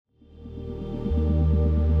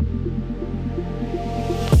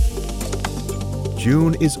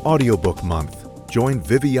June is Audiobook Month. Join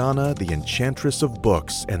Viviana, the enchantress of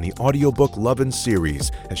books, and the Audiobook Lovin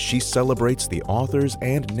series as she celebrates the authors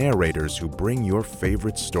and narrators who bring your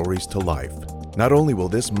favorite stories to life. Not only will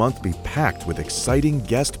this month be packed with exciting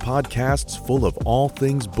guest podcasts full of all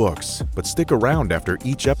things books, but stick around after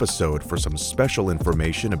each episode for some special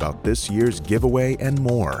information about this year's giveaway and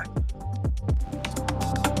more.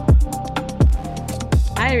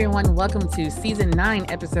 Hi everyone, welcome to Season 9,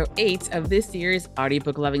 Episode 8 of this year's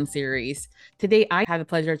Audiobook Lovin series. Today I have the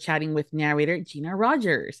pleasure of chatting with narrator Gina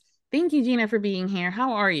Rogers. Thank you, Gina, for being here.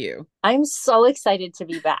 How are you? I'm so excited to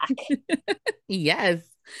be back. Yes,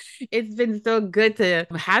 it's been so good to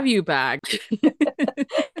have you back.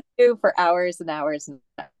 For hours and hours and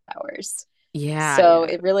hours. Yeah. So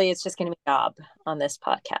it really is just going to be a job on this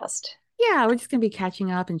podcast. Yeah, we're just going to be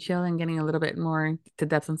catching up and chilling, getting a little bit more to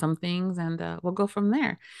depth on some things, and we'll go from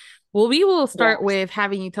there. Well, we will start with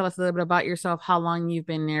having you tell us a little bit about yourself, how long you've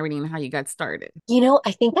been narrating and how you got started. You know,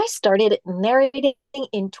 I think I started narrating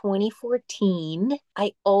in 2014.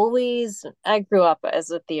 I grew up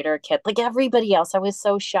as a theater kid, like everybody else. I was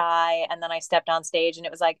so shy. And then I stepped on stage and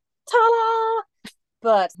it was like, ta-da!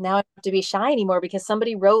 But now I don't have to be shy anymore because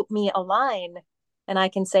somebody wrote me a line and I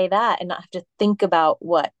can say that and not have to think about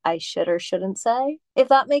what I should or shouldn't say, if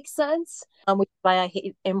that makes sense, which is why I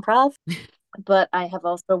hate improv. But I have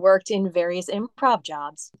also worked in various improv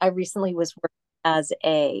jobs. I recently was working as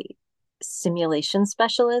a simulation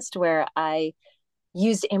specialist where I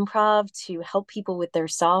used improv to help people with their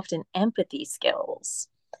soft and empathy skills.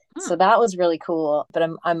 So that was really cool, but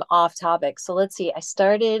I'm off topic. So let's see. I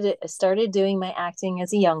started doing my acting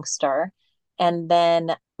as a youngster, and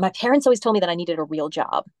then my parents always told me that I needed a real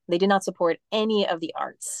job. They did not support any of the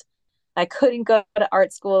arts. I couldn't go to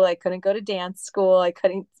art school. I couldn't go to dance school. I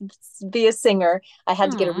couldn't be a singer. I had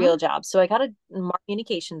to get a real job. So I got a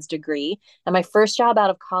communications degree. And my first job out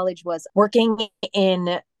of college was working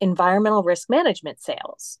in environmental risk management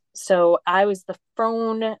sales. So I was the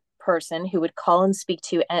phone person who would call and speak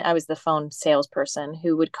to, and I was the phone salesperson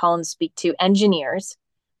who would call and speak to engineers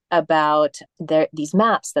about these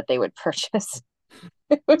maps that they would purchase.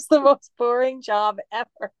 It was the most boring job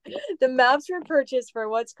ever. The maps were purchased for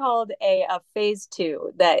what's called a phase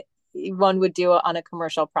 2 that one would do on a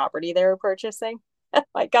commercial property they were purchasing. Oh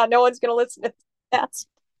my God, no one's going to listen to that.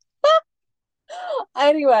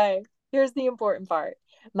 Anyway, here's the important part.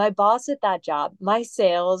 My boss at that job, my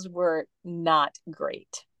sales were not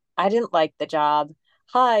great. I didn't like the job.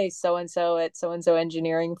 Hi, so-and-so at so-and-so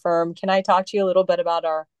engineering firm. Can I talk to you a little bit about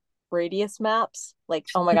our radius maps? Like,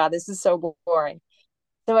 oh my God, this is so boring.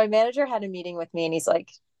 So my manager had a meeting with me and he's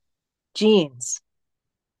like, Jeans,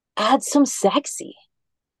 add some sexy.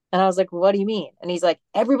 And I was like, what do you mean? And he's like,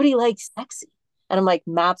 everybody likes sexy. And I'm like,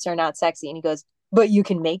 maps are not sexy. And he goes, but you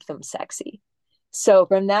can make them sexy. So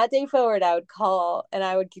from that day forward, I would call and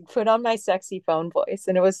I would put on my sexy phone voice.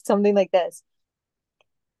 And it was something like this.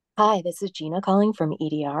 Hi, this is Gina calling from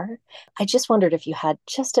EDR. I just wondered if you had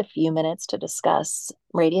just a few minutes to discuss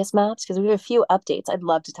radius maps because we have a few updates I'd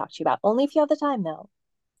love to talk to you about. Only if you have the time, though.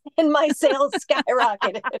 And my sales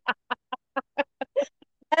skyrocketed.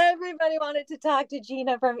 Everybody wanted to talk to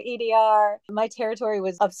Gina from EDR. My territory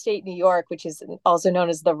was upstate New York, which is also known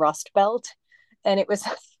as the Rust Belt. And it was,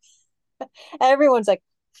 everyone's like,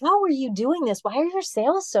 how are you doing this? Why are your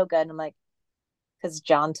sales so good? And I'm like, because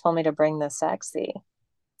John told me to bring the sexy.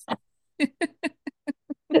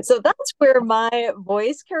 So that's where my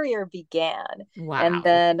voice career began. Wow. And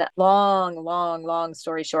then long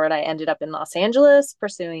story short, I ended up in Los Angeles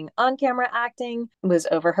pursuing on-camera acting, was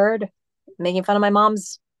overheard making fun of my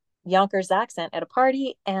mom's Yonkers accent at a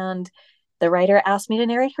party. And the writer asked me to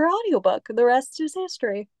narrate her audiobook. The rest is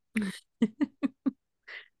history.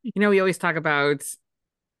 We always talk about,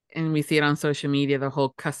 and we see it on social media, the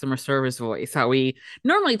whole customer service voice, how we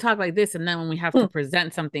normally talk like this. And then when we have to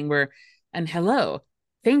present something, and hello,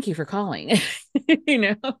 thank you for calling.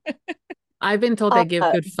 I've been told I give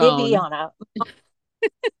good phone. Viviana.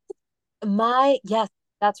 Yes,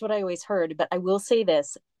 that's what I always heard. But I will say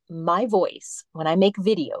this. My voice, when I make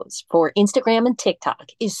videos for Instagram and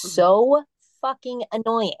TikTok, is so fucking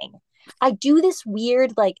annoying. I do this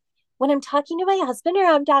weird, like, when I'm talking to my husband or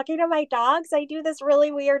I'm talking to my dogs, I do this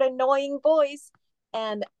really weird, annoying voice.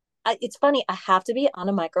 And it's funny. I have to be on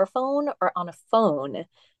a microphone or on a phone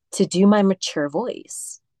to do my mature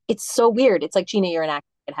voice. It's so weird. It's like, Gina, you're an actor.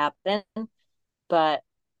 It happened. But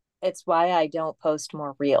it's why I don't post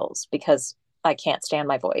more reels because I can't stand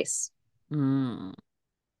my voice.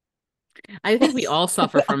 I think we all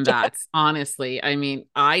suffer from that, honestly. I mean,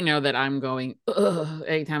 I know that I'm going,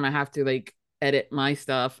 anytime I have to like edit my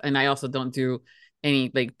stuff. And I also don't do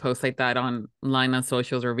any like posts like that online on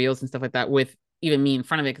socials or reels and stuff like that with even me in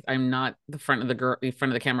front of it, because I'm not the front of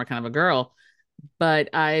the camera kind of a girl. But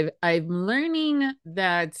I'm learning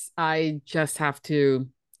that I just have to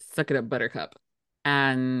suck it up, buttercup.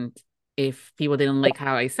 And if people didn't like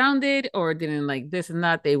how I sounded or didn't like this and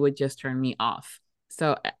that, they would just turn me off.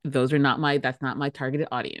 So that's not my targeted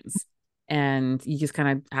audience. And you just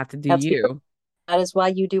kind of have to do That's because you. that is why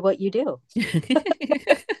you do what you do.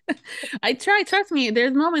 I try, trust me,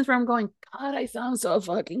 there's moments where I'm going, God, I sound so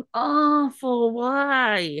fucking awful.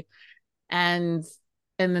 Why? And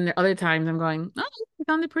then there are other times I'm going, oh, I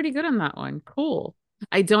sounded pretty good on that one. Cool.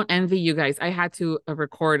 I don't envy you guys. I had to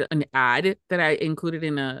record an ad that I included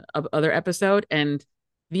in a other episode, and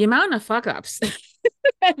the amount of fuck ups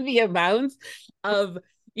and the amount of,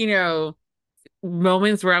 you know,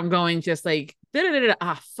 moments where I'm going just like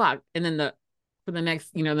fuck, and then for the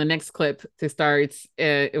next, the next clip to start,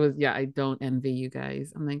 it was, yeah, I don't envy you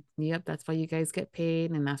guys. I'm like, yep, that's why you guys get paid,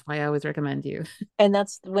 and that's why I always recommend you. And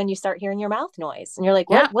that's when you start hearing your mouth noise and you're like,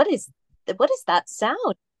 Yeah. what is that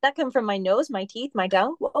sound? That come from my nose, my teeth, my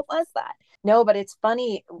tongue? What was that? No, but it's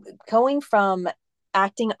funny going from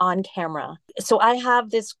acting on camera. So I have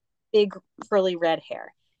this big curly red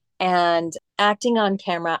hair, and acting on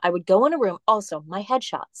camera, I would go in a room. Also, my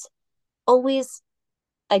headshots always,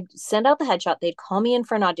 I'd send out the headshot. They'd call me in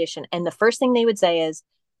for an audition. And the first thing they would say is,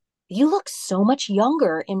 you look so much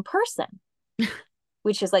younger in person,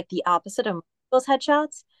 which is like the opposite of those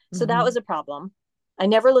headshots. So that was a problem. I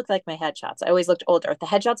never looked like my headshots. I always looked older. The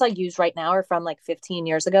headshots I use right now are from like 15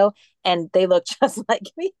 years ago, and they look just like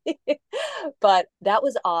me. But that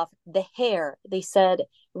was off. The hair, they said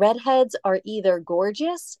redheads are either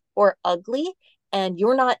gorgeous or ugly, and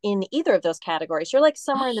you're not in either of those categories. You're like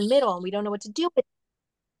somewhere in the middle, and we don't know what to do. But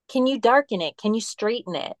can you darken it? Can you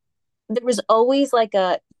straighten it? There was always like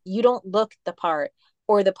you don't look the part,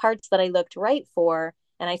 or the parts that I looked right for.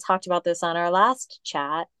 And I talked about this on our last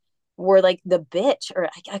chat, were like the bitch, or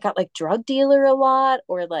I got like drug dealer a lot,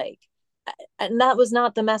 or like, and that was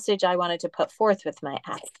not the message I wanted to put forth with my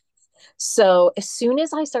act. So as soon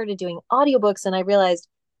as I started doing audiobooks and I realized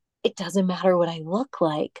it doesn't matter what I look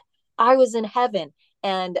like, I was in heaven.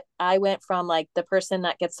 And I went from like the person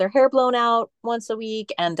that gets their hair blown out once a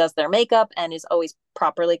week and does their makeup and is always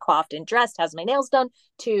properly coiffed and dressed, has my nails done,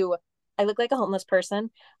 to I look like a homeless person.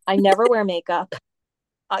 I never wear makeup.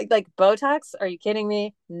 I like Botox. Are you kidding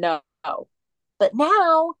me? No. But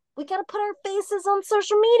now we got to put our faces on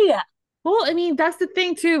social media. Well, I mean, that's the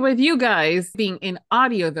thing too with you guys being in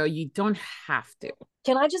audio, though. You don't have to.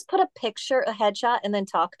 Can I just put a picture, a headshot, and then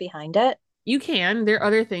talk behind it? You can. There are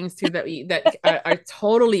other things too that are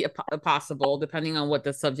totally possible depending on what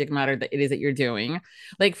the subject matter that it is that you're doing.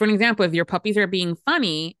 Like for an example, if your puppies are being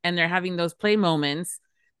funny and they're having those play moments,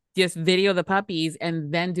 just video the puppies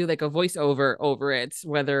and then do like a voiceover over it,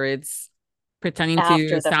 whether it's pretending to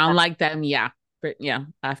After the sound fact. like them. Yeah. But yeah,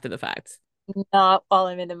 after the fact. Not while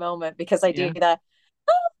I'm in the moment, because I do Yeah. that.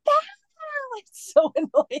 Oh, wow. It's so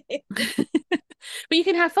annoying. But you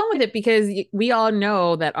can have fun with it because we all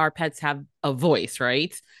know that our pets have a voice,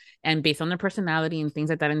 right? And based on their personality and things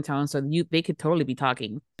like that in tone, so they could totally be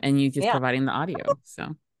talking and you just Yeah. providing the audio.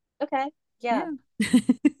 So Okay. Yeah. yeah.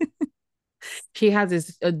 She has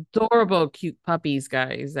this adorable, cute puppies,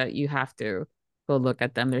 guys, that you have to go look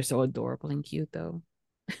at them. They're so adorable and cute, though.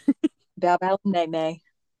 Bow Bow and May May.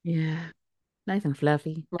 Yeah, nice and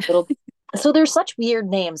fluffy. My little. So they're such weird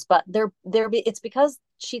names, but it's because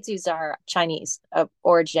Shih Tzus are Chinese of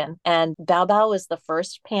origin, and Bao Bao was the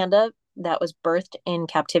first panda that was birthed in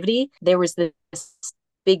captivity. There was this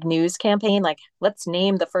big news campaign, like, let's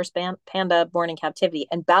name the first panda born in captivity,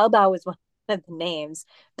 and Bao Bao was one of the names.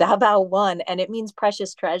 Bao Bao won, and it means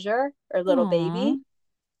precious treasure or little Aww. baby.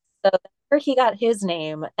 So he got his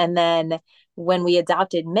name, and then when we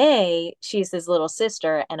adopted May, she's his little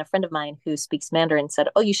sister, and a friend of mine who speaks Mandarin said,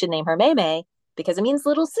 "Oh, you should name her May May because it means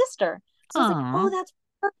little sister." So I was like, "Oh, Aww. that's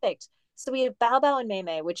perfect." So we have Bao Bao and May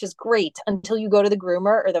May, which is great until you go to the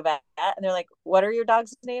groomer or the vet, and they're like, "What are your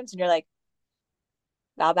dogs' names?" And you're like,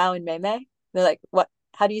 "Bao Bao and May May." They're like, "What?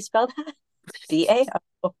 How do you spell that?" B-A?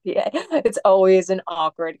 Oh, B-A. It's always an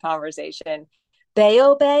awkward conversation.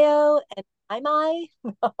 Bayo Bayo and I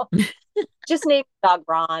just name dog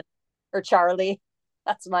Ron or Charlie.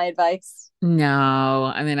 That's my advice.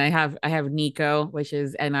 No, I mean I have Nico, which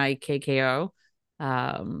is Nikko,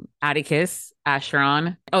 Atticus,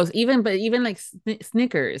 Asheron. Oh, even like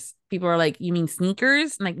Snickers. People are like, you mean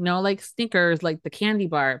sneakers? Like, no, like Snickers, like the candy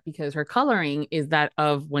bar, because her coloring is that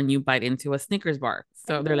of when you bite into a Snickers bar.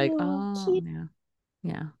 So they're like, Oh, oh cute. yeah,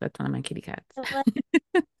 yeah, that's one of my kitty cats.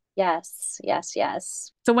 Yeah,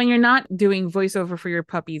 Yes. So when you're not doing voiceover for your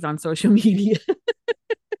puppies on social media.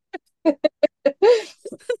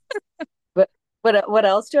 But what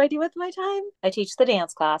else do I do with my time? I teach the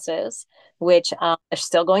dance classes, which are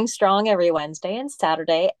still going strong every Wednesday and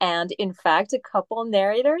Saturday. And in fact, a couple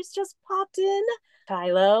narrators just popped in,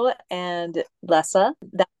 Kylo and Lessa.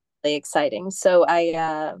 That's really exciting. So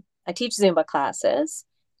I teach Zumba classes,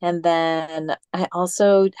 and then I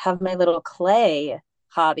also have my little clay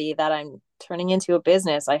hobby that I'm turning into a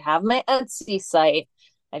business. I have my Etsy site.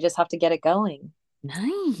 I just have to get it going.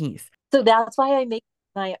 Nice. So that's why I make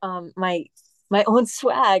my own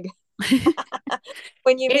swag.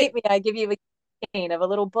 When you It meet me, I give you a cane of a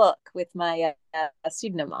little book with my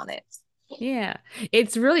pseudonym on it. Yeah,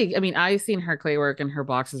 it's really, I mean, I've seen her clay work and her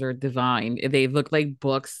boxes are divine. They look like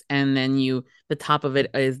books, and then the top of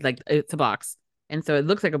it is like it's a box. And so it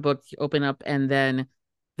looks like a book you open up, and then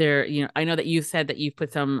I know that you said that you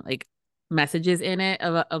put some like messages in it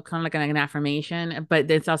of kind of like an affirmation, but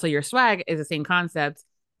it's also your swag is the same concept.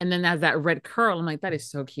 And then there's that red curl. I'm like, that is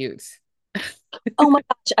so cute. Oh my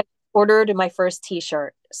gosh, I ordered my first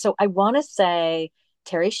t-shirt. So I want to say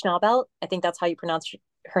Terry Schnaubelt, I think that's how you pronounce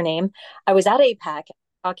her name. I was at APAC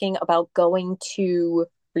talking about going to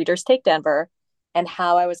Readers Take Denver and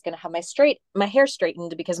how I was going to have my hair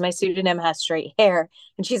straightened because my pseudonym has straight hair.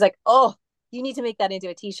 And she's like, "Oh, you need to make that into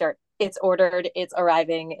a t-shirt. It's ordered. It's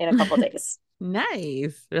arriving in a couple days."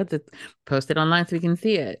 Nice. We have to post it online so we can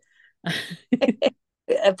see it.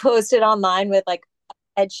 I posted online with like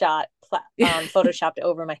a headshot photoshopped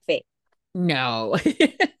over my face. No.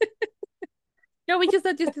 No, we just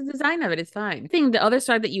just the design of it. It's fine. I think the other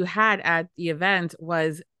side that you had at the event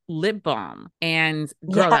was lip balm. And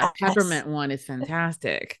girl, that Yes. peppermint one is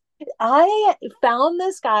fantastic. I found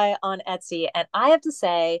this guy on Etsy, and I have to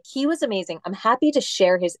say, he was amazing. I'm happy to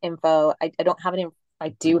share his info. I don't have it in, I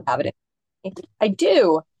do have it in, I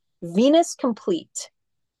do. Venus Complete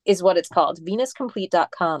is what it's called,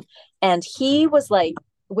 venuscomplete.com. And he was like,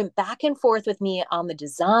 went back and forth with me on the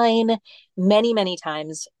design many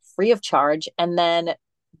times, free of charge. And then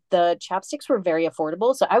the chapsticks were very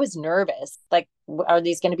affordable. So I was nervous. Like, are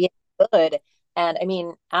these going to be good? And I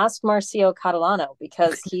mean, ask Marcio Catalano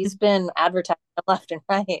because he's been advertising left and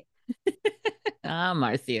right. Ah,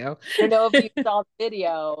 Marcio. I don't know if you saw the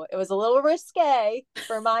video. It was a little risque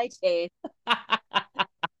for my taste.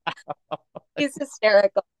 He's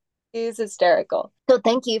hysterical. He's hysterical. So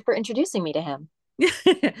thank you for introducing me to him.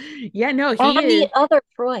 Yeah, no, he And is. the other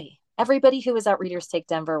Troy. Everybody who was at Readers Take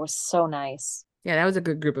Denver was so nice. Yeah, that was a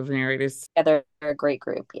good group of narrators. Yeah, they're a great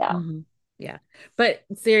group. Yeah. Yeah. But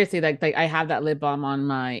seriously, like I have that lip balm on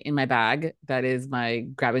my bag. That is my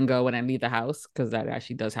grab and go when I leave the house because that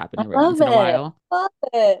actually does happen I every love once in a it. while. Love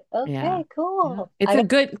it. Yeah. Okay, Yeah. cool. It's I a got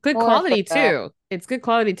good more for quality too. It's good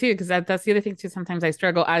quality too, because that's the other thing too. Sometimes I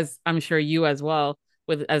struggle, as I'm sure you as well,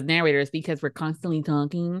 with as narrators, because we're constantly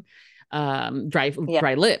talking yeah.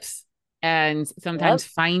 dry lips. And Yep. sometimes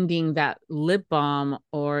finding that lip balm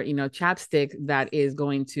or chapstick that is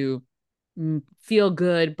going to feel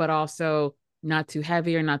good, but also not too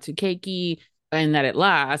heavy or not too cakey, and that it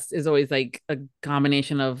lasts is always like a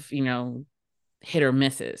combination of hit or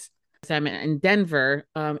misses. So I'm in Denver.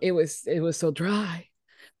 It was so dry,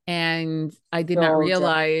 and I did not So dry.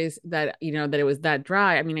 realize that that it was that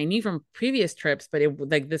dry. I mean, I knew from previous trips, but it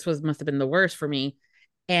like this was must have been the worst for me.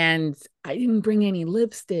 And I didn't bring any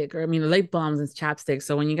lipstick or I mean lip balms and chapstick.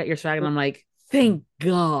 So when you got your swag, and I'm like, thank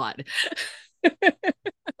God. I was like,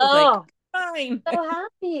 Oh, fine. so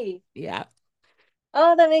happy. Yeah.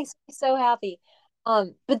 Oh, that makes me so happy.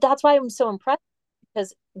 But that's why I'm so impressed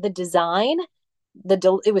because the design,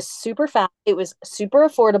 it was super fast, it was super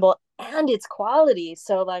affordable, and it's quality.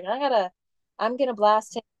 So like, I'm gonna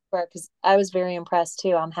blast him for it because I was very impressed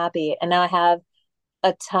too. I'm happy, and now I have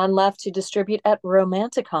a ton left to distribute at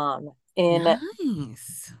Romanticon in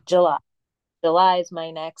Nice. July. July is my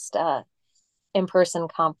next in-person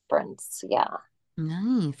conference. Yeah.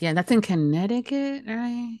 Nice. Yeah, that's in Connecticut,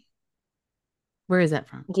 right? Where is that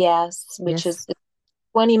from? Yes, which Yes. is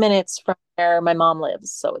 20 minutes from where my mom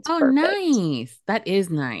lives, so it's Oh, perfect. nice. That is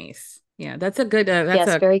nice. Yeah, that's a good that's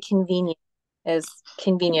Yes, a very convenient. Is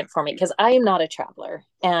convenient for me because I am not a traveler,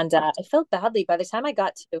 and I felt badly by the time I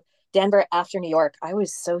got to Denver after New York. I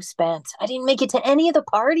was so spent. I didn't make it to any of the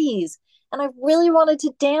parties, and I really wanted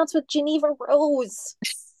to dance with Geneva Rose.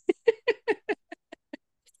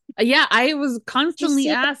 yeah, I was Did you constantly see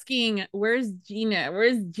that? asking, where's Gina?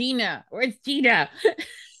 Where's Gina? Where's Gina?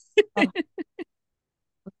 Oh,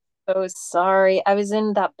 so sorry. I was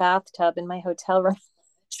in that bathtub in my hotel room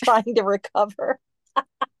trying to recover.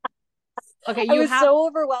 Okay, I you was have so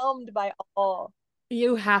overwhelmed by all.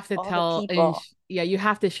 You have to all the tell, and people. yeah, you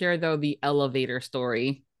have to share though the elevator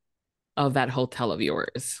story of that hotel of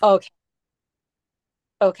yours. Okay.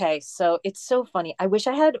 Okay, so it's so funny. I wish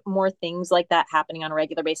I had more things like that happening on a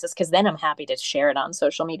regular basis because then I'm happy to share it on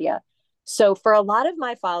social media. So for a lot of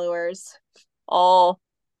my followers, all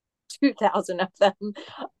 2000 of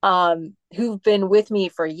them, who've been with me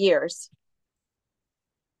for years,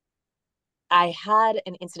 I had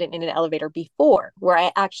an incident in an elevator before where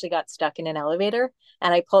I actually got stuck in an elevator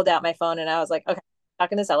and I pulled out my phone and I was like, okay,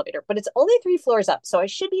 stuck in this elevator, but it's only 3 floors up, so I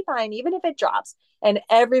should be fine even if it drops. And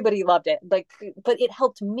everybody loved it. Like, but it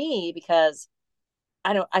helped me because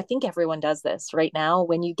I think everyone does this right now.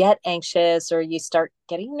 When you get anxious or you start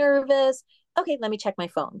getting nervous, okay, let me check my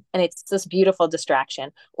phone. And it's this beautiful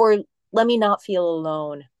distraction. Or let me not feel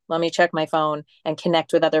alone. Let me check my phone and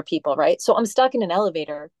connect with other people, right? So I'm stuck in an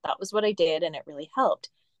elevator. That was what I did, and it really helped.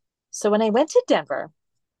 So when I went to Denver,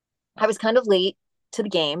 I was kind of late to the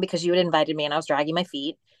game because you had invited me and I was dragging my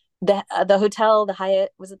feet. The hotel, the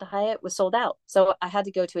Hyatt, was it the Hyatt, was sold out. So I had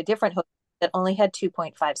to go to a different hotel that only had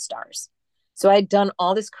 2.5 stars. So I'd done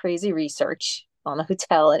all this crazy research on the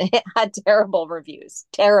hotel and it had terrible reviews.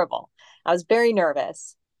 Terrible. I was very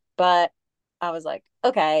nervous, but I was like,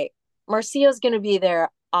 okay, Marcio's going to be there.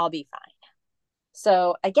 I'll be fine.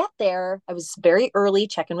 So I get there. I was very early.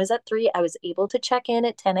 Check in was at 3. I was able to check in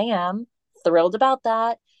at 10 a.m. Thrilled about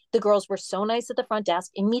that. The girls were so nice at the front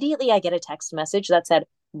desk. Immediately, I get a text message that said,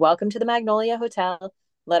 "Welcome to the Magnolia Hotel.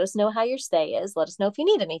 Let us know how your stay is. Let us know if you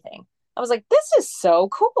need anything." I was like, this is so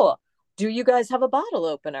cool. Do you guys have a bottle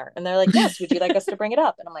opener? And they're like, yes. Would you like us to bring it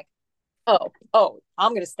up? And I'm like, oh,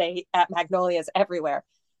 I'm going to stay at Magnolias everywhere.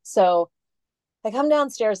 So I come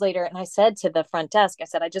downstairs later and I said to the front desk, I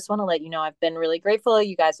said, I just want to let you know I've been really grateful.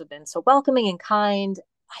 You guys have been so welcoming and kind.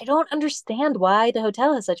 I don't understand why the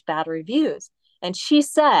hotel has such bad reviews. And she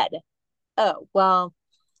said, oh, well,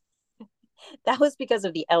 that was because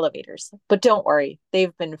of the elevators. But don't worry,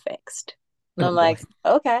 they've been fixed. And Oh I'm boy. like,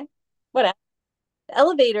 okay, whatever.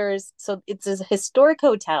 Elevators, so it's a historic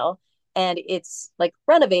hotel and it's like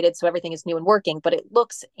renovated, so everything is new and working, but it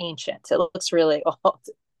looks ancient. It looks really old,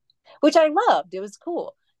 which I loved. It was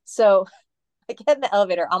cool. So I get in the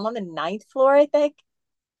elevator. I'm on the 9th floor, I think,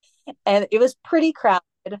 and it was pretty crowded.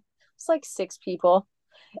 It's like 6 people,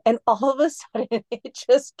 and all of a sudden it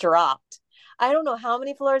just dropped. I don't know how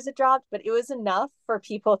many floors it dropped, but it was enough for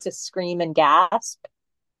people to scream and gasp.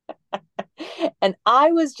 And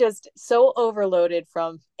I was just so overloaded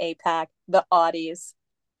from APAC, the Audis,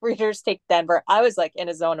 Readers Take Denver. I was like in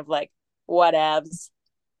a zone of like, whatevs,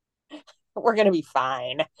 we're going to be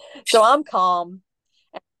fine. So I'm calm.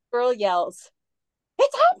 And the girl yells,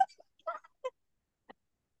 it's happening.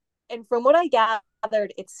 And from what I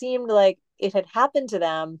gathered, it seemed like it had happened to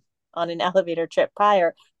them on an elevator trip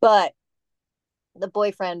prior, but the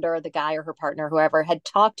boyfriend or the guy or her partner, whoever, had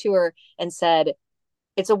talked to her and said,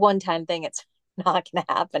 it's a one-time thing. It's not going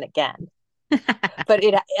to happen again. But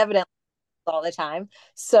it evidently all the time.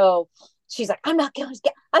 So she's like, I'm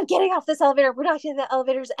getting off this elevator. We're not getting the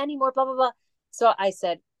elevators anymore, blah, blah, blah. So I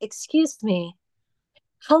said, excuse me,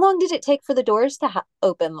 how long did it take for the doors to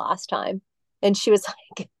open last time? And she was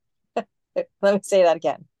like, let me say that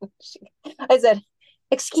again. I said,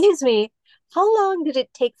 excuse me, how long did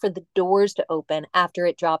it take for the doors to open after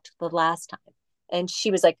it dropped the last time? And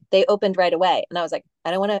she was like, they opened right away. And I was like,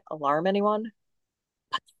 I don't want to alarm anyone.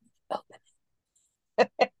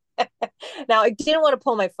 Now, I didn't want to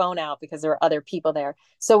pull my phone out because there were other people there.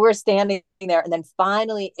 So we're standing there. And then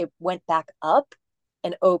finally, it went back up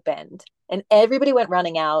and opened. And everybody went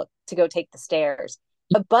running out to go take the stairs.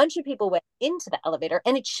 A bunch of people went into the elevator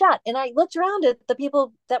and it shut. And I looked around at the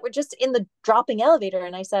people that were just in the dropping elevator.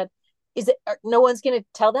 And I said, no one's going to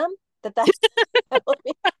tell them that that's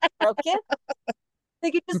broken?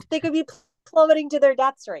 They could be plummeting to their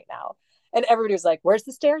deaths right now. And everybody was like, where's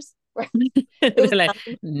the stairs? It They're was like,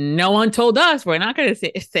 no one told us. We're not going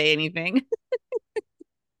to say anything.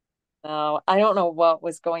 No, I don't know what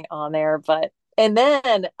was going on there, but and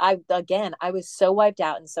then I was so wiped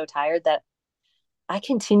out and so tired that I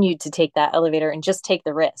continued to take that elevator and just take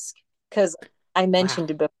the risk because I Wow. mentioned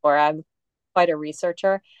it before. I'm quite a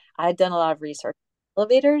researcher. I'd done a lot of research on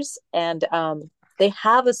elevators, and they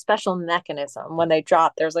have a special mechanism when they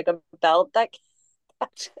drop. There's like a belt that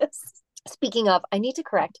catches. Speaking of, I need to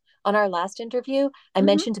correct. On our last interview, I Mhm.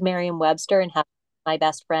 mentioned Merriam-Webster and how my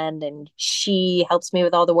best friend, and she helps me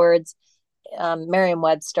with all the words.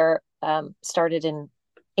 Merriam-Webster started in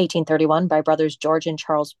 1831 by brothers George and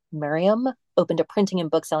Charles Merriam, opened a printing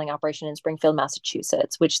and bookselling operation in Springfield,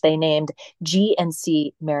 Massachusetts, which they named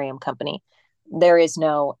G&C Merriam Company. There is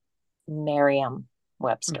no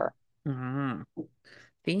Merriam-Webster. Mhm.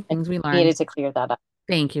 See, I things we learn. needed to clear that up.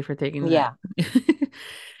 Thank you for taking that. Yeah.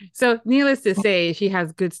 So, needless to say, she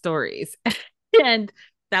has good stories. And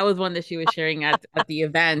that was one that she was sharing at the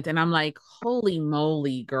event. And I'm like, holy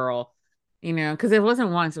moly, girl. Because it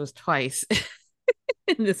wasn't once, it was twice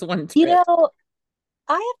in this one You trip. know,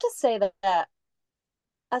 I have to say that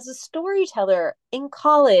as a storyteller in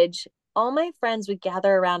college, all my friends would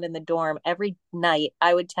gather around in the dorm every night.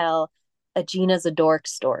 I would tell a Gina's a dork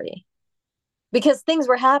story because things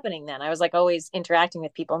were happening then. I was like always interacting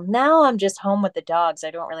with people. Now I'm just home with the dogs.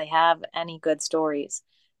 I don't really have any good stories.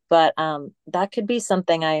 But that could be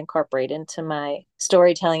something I incorporate into my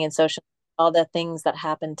storytelling and social, all the things that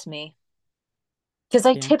happened to me. Because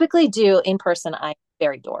I Yeah, typically do in person, I'm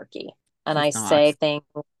very dorky and I she's not. say things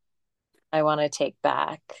I want to take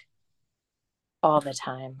back all the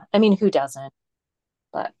time. I mean, who doesn't?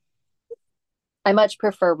 But I much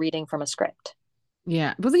prefer reading from a script.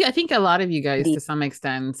 Yeah. But I think a lot of you guys, The to some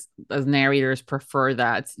extent, as narrators, prefer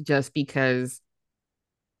that just because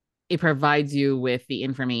it provides you with the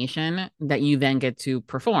information that you then get to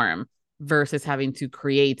perform versus having to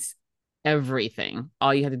create everything.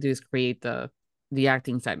 All you have to do is create the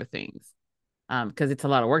acting side of things. Because it's a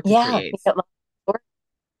lot of work to yeah, create.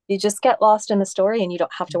 you just get lost in the story and you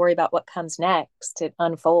don't have to worry about what comes next. It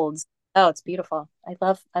unfolds. Oh, it's beautiful. I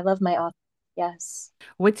love my author. Yes.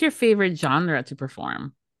 What's your favorite genre to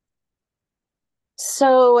perform?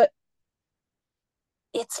 So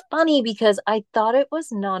it's funny because I thought it was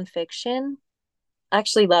nonfiction. I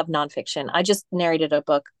actually love nonfiction. I just narrated a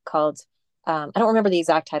book called I don't remember the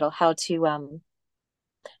exact title, how to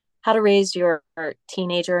raise your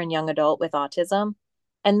teenager and young adult with autism.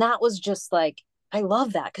 And that was just like, I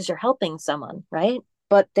love that because you're helping someone, right?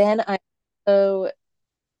 But then I also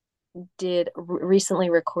did recently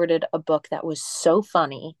recorded a book that was so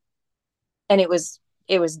funny, and it was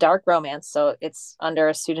dark romance, so it's under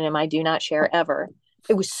a pseudonym I do not share ever.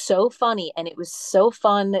 It was so funny and it was so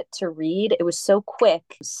fun to read. It was so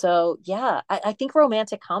quick. So yeah, I think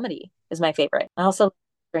romantic comedy is my favorite. I also love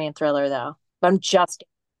mystery and thriller though, but I'm just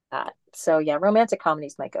that. So yeah, romantic comedy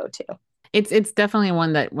is my go-to. It's definitely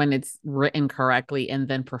one that when it's written correctly and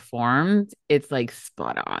then performed, it's like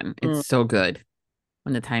spot on. It's Mm. so good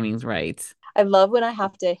when the timing's right. I love when I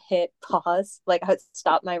have to hit pause, like I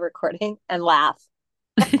stop my recording and laugh.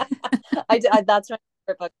 That's my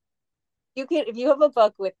favorite book. You can if you have a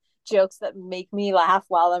book with jokes that make me laugh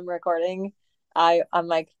while I'm recording, I'm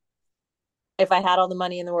like, if I had all the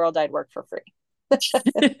money in the world, I'd work for free.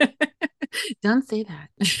 Don't say that.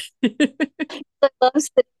 I love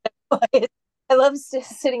sitting, I love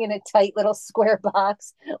sitting in a tight little square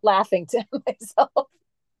box laughing to myself.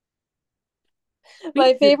 Me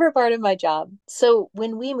My too. favorite part of my job. So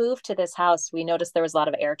when we moved to this house, we noticed there was a lot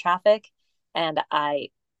of air traffic, and I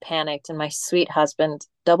panicked, and my sweet husband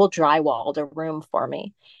double drywalled a room for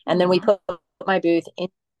me. And then we Aw. put my booth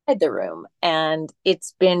inside the room, and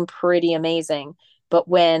it's been pretty amazing. But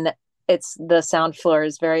when it's the sound floor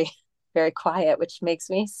is very, very quiet, which makes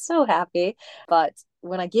me so happy. But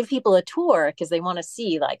when I give people a tour because they want to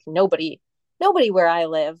see, like, nobody where I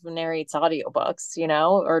live narrates audiobooks,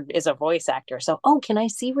 or is a voice actor. So, oh, can I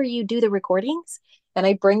see where you do the recordings? And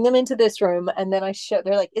I bring them into this room, and then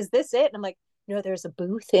they're like, is this it? And I'm like, no, there's a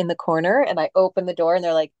booth in the corner. And I open the door and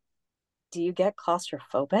they're like, do you get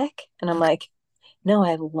claustrophobic? And I'm like, no,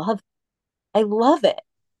 I love it.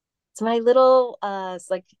 It's my little, it's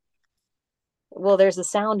like, well, there's a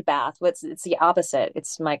sound bath. It's the opposite.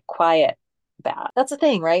 It's my quiet bath. That's a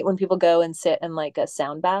thing, right? When people go and sit in like a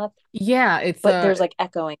sound bath, Yeah, it's but there's like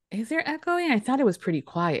echoing. is there echoing? I thought it was pretty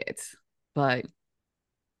quiet, but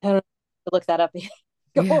I don't know, look that up.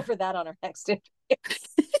 Go yeah. over that on our next interview.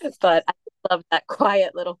 But I love that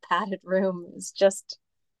quiet little padded room. It's just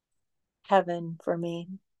heaven for me.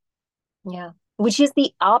 Yeah. Which is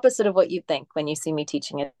the opposite of what you think when you see me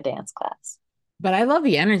teaching a dance class. But I love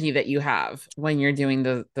the energy that you have when you're doing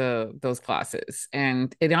the those classes.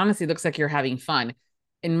 And it honestly looks like you're having fun.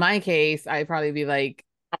 In my case, I'd probably be like,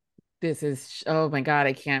 this is oh my God,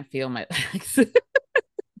 I can't feel my legs.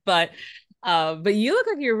 But you look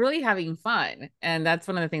like you're really having fun. And that's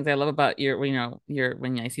one of the things I love about your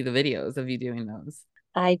when I see the videos of you doing those.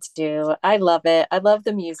 I do. I love it. I love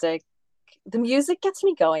the music. The music gets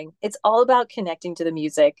me going. It's all about connecting to the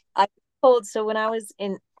music. I told so when I was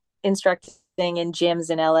in instructing in gyms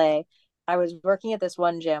in LA, I was working at this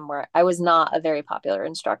one gym where I was not a very popular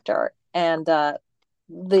instructor, and the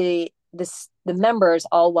members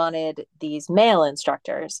all wanted these male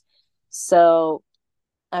instructors. So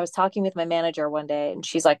I was talking with my manager one day, and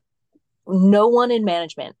she's like, "No one in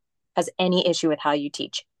management has any issue with how you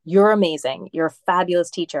teach. You're amazing. You're a fabulous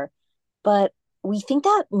teacher, but." we think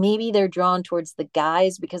that maybe they're drawn towards the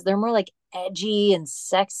guys because they're more like edgy and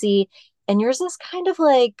sexy. And yours is kind of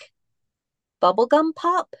like bubblegum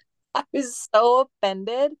pop. I was so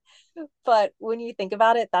offended. But when you think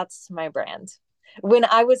about it, that's my brand. When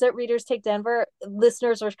I was at Readers Take Denver,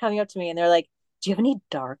 listeners were coming up to me and they're like, "Do you have any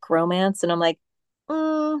dark romance?" And I'm like,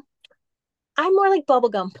 I'm more like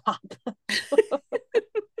bubblegum pop.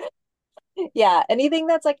 Yeah, anything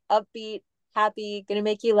that's like upbeat, happy, gonna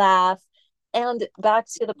make you laugh. And back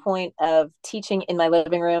to the point of teaching in my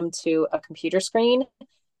living room to a computer screen,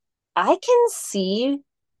 I can see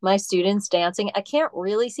my students dancing. I can't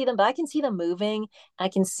really see them, but I can see them moving. I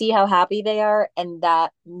can see how happy they are. And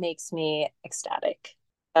that makes me ecstatic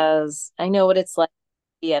because I know what it's like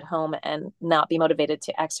to be at home and not be motivated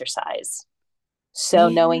to exercise. So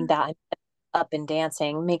Yeah. knowing that I'm up and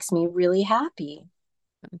dancing makes me really happy.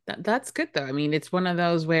 That's good though. I mean, it's one of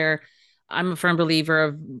those where I'm a firm believer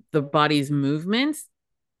of the body's movements.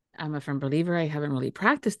 I'm a firm believer. I haven't really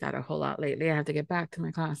practiced that a whole lot lately. I have to get back to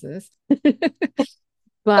my classes.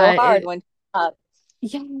 So But hard it, when up.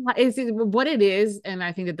 yeah, it's what it is. And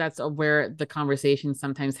I think that that's where the conversation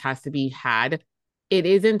sometimes has to be had. It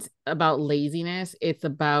isn't about laziness, it's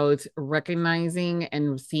about recognizing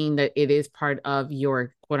and seeing that it is part of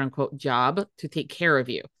your quote unquote job to take care of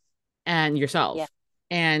you and Yeah. yourself.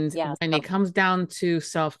 And Yeah. when it So, comes down to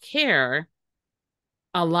self care,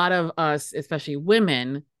 a lot of us, especially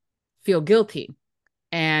women, feel guilty.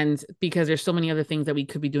 And because there's so many other things that we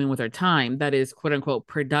could be doing with our time that is quote unquote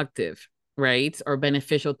productive, right? Or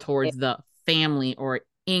beneficial yeah, towards the family or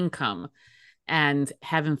income. And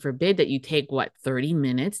heaven forbid that you take what, 30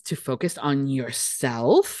 minutes to focus on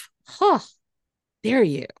yourself? Huh, dare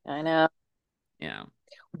you? I know. Yeah.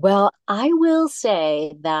 Well, I will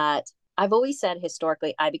say that I've always said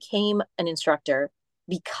historically, I became an instructor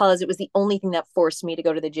because it was the only thing that forced me to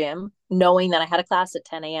go to the gym, knowing that I had a class at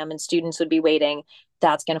 10 a.m. and students would be waiting.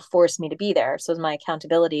 That's going to force me to be there. So it's my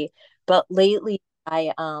accountability. But lately,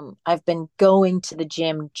 I've been going to the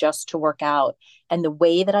gym just to work out. And the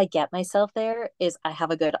way that I get myself there is I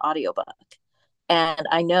have a good audiobook. And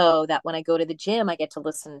I know that when I go to the gym, I get to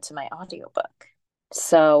listen to my audiobook.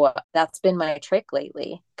 So that's been my trick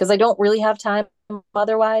lately because I don't really have time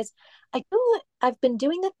otherwise. I've been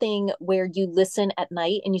doing the thing where you listen at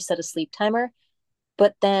night and you set a sleep timer,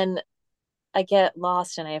 but then I get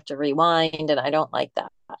lost and I have to rewind and I don't like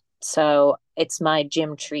that. So it's my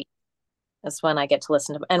gym treat. That's when I get to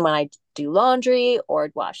listen to, and when I do laundry or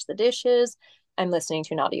wash the dishes, I'm listening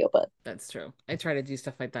to an audiobook. That's true. I try to do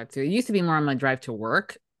stuff like that too. It used to be more on my drive to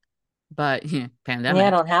work, but yeah, Yeah, I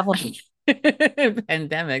pandemic. don't have one.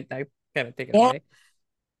 Pandemic, that kind of take it Yeah, away.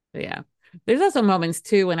 But yeah. There's also moments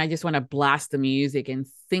too when I just want to blast the music and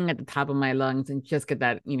sing at the top of my lungs and just get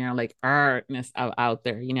that, like artness out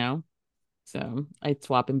there, So I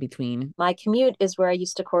swap in between. my commute is where I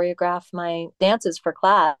used to choreograph my dances for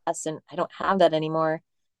class, and I don't have that anymore.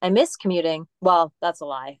 I miss commuting. Well, that's a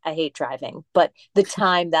lie. I hate driving, but the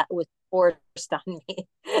time that was forced on me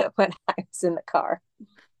when I was in the car.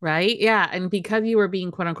 Right? Yeah. And because you were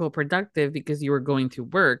being quote unquote productive because you were going to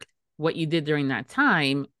work, what you did during that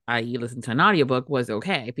time, i.e., listen to an audiobook, was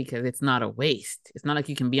okay because it's not a waste. It's not like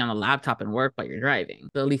you can be on a laptop and work while you're driving.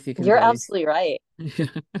 The least you can You're do. absolutely right.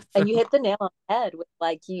 So, And you hit the nail on the head with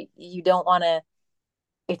like you don't want to.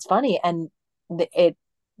 It's funny, and it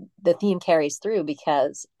the theme carries through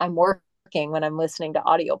because I'm working when I'm listening to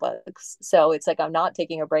audiobooks. So it's like I'm not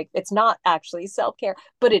taking a break. It's not actually self-care,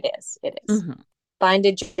 but it is. It is. mhm, Find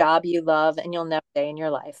a job you love and you'll never day in your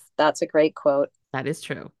life. That's a great quote. that is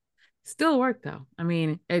true. Still work though. I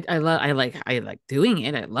mean, I like doing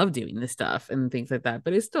it. I love doing this stuff and things like that,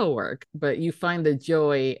 but it's still work. But you find the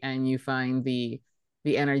joy and you find the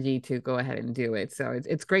energy to go ahead and do it. So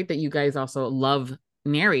it's great that you guys also love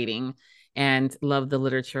narrating and love the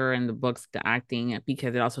literature and the books, the acting,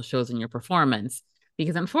 because it also shows in your performance.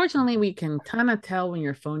 Because unfortunately, we can kind of tell when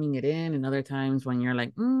you're phoning it in, and other times when you're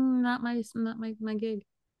like, not my gig.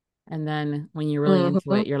 And then when you're really into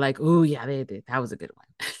Mm-hmm. it, you're like, oh yeah, they did. That was a good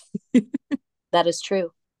one. That is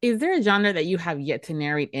true. Is there a genre that you have yet to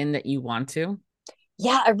narrate in that you want to?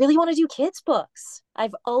 Yeah, I really want to do kids books.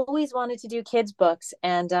 I've always wanted to do kids books,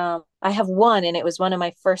 and I have one, and it was one of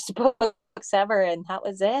my first books ever, and that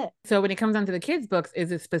was it. So when it comes down to the kids' books,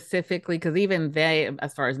 is it specifically because even they,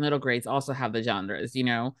 as far as middle grades, also have the genres?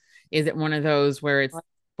 Is it one of those where it's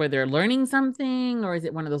where they're learning something, or is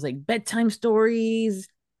it one of those like bedtime stories?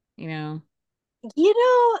 You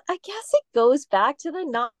know, I guess it goes back to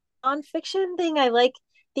the nonfiction thing. I like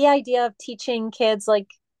the idea of teaching kids like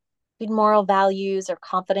good moral values or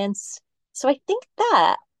confidence. So I think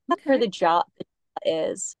that for okay. the job.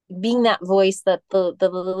 is being that voice that the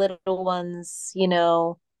little ones,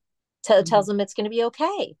 tells them it's going to be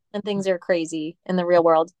okay when things are crazy in the real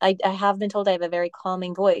world. I have been told I have a very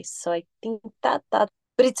calming voice, so I think that. But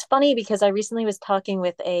it's funny because I recently was talking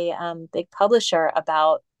with a big publisher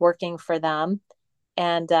about working for them,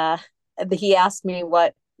 and he asked me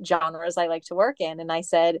what genres I like to work in, and I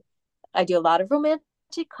said I do a lot of romantic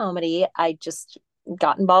comedy. I just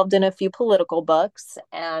got involved in a few political books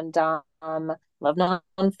and love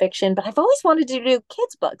nonfiction, but I've always wanted to do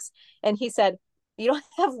kids books. And he said, you don't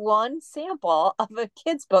have one sample of a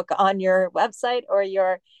kids book on your website or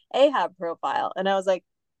your Ahab profile. And I was like,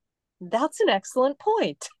 that's an excellent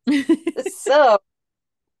point. So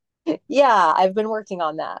yeah, I've been working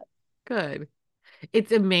on that. Good.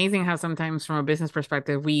 It's amazing how sometimes from a business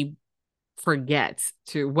perspective, we forget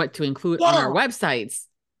to what to include on our Yeah. websites,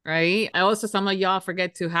 right? I also, some of y'all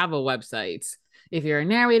forget to have a website. If you're a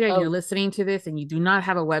narrator and you're Oh, listening to this and you do not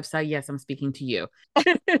have a website, yes, I'm speaking to you.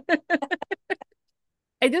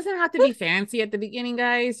 It doesn't have to be fancy at the beginning,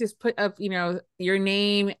 guys. Just put up, your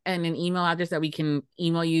name and an email address that we can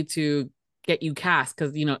email you to get you cast,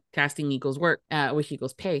 because casting equals work, which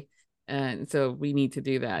equals pay. And so we need to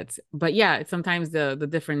do that. But yeah, sometimes the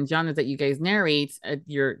different genres that you guys narrate,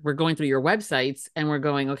 we're going through your websites and we're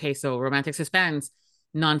going, okay, so romantic suspense,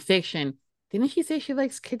 nonfiction. Didn't she say she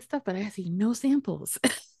likes kid stuff? But I see no samples.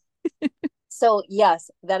 so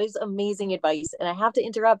yes, that is amazing advice. And I have to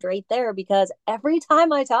interrupt right there because every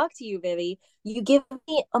time I talk to you, Vivi, you give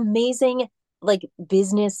me amazing like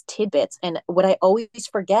business tidbits. And what I always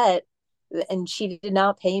forget, and she did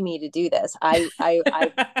not pay me to do this. I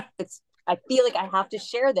feel like I have to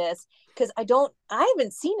share this because I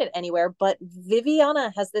haven't seen it anywhere, but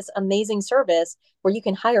Viviana has this amazing service where you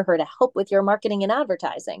can hire her to help with your marketing and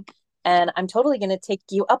advertising. And I'm totally going to take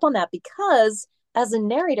you up on that because as a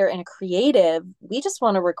narrator and a creative, we just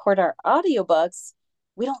want to record our audiobooks.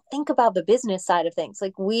 We don't think about the business side of things.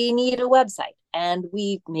 Like we need a website and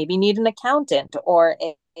we maybe need an accountant or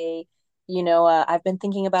I've been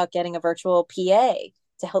thinking about getting a virtual PA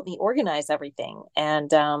to help me organize everything. And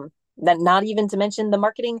then not even to mention the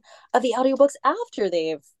marketing of the audiobooks after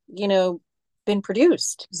they've, been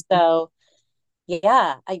produced. So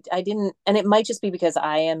yeah, I didn't, and it might just be because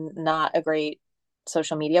I am not a great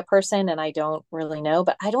social media person and I don't really know,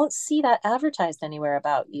 but I don't see that advertised anywhere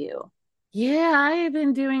about you. Yeah, I've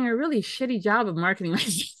been doing a really shitty job of marketing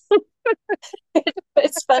myself.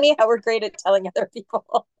 It's funny how we're great at telling other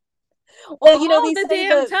people. Well, All they the say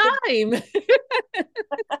damn time.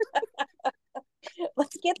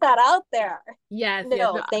 let's get that out there. Yes, yes.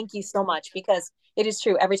 No, No. thank you so much because it is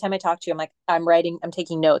true. Every time I talk to you, I'm like, I'm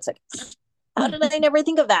taking notes. Like, how did I never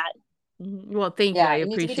think of that? Well, thank you. I Yeah, you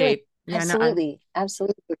need to be doing. appreciate. Yeah, no, Absolutely,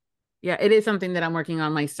 absolutely. yeah, it is something that I'm working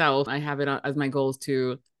on myself. I have it as my goals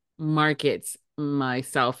to market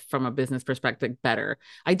myself from a business perspective better.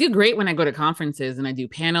 I do great when I go to conferences and I do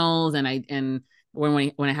panels and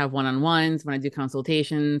when I have one-on-ones, when I do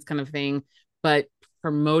consultations kind of thing, but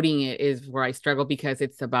promoting it is where I struggle because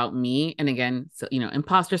it's about me. And again, so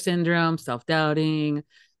imposter syndrome, self-doubting,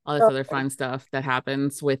 all this other Totally, fun stuff that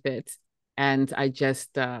happens with it. And I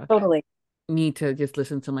just totally. need to just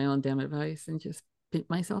listen to my own damn advice and just put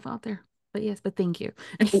myself out there. But yes, but thank you.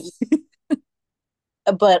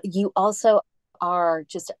 But you also are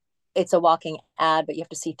just, it's a walking ad, but you have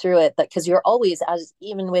to see through it. Because you're always, as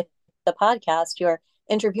even with the podcast, you're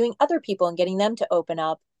interviewing other people and getting them to open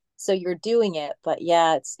up. So you're doing it. But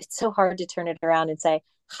yeah, it's so hard to turn it around and say,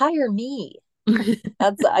 hire me.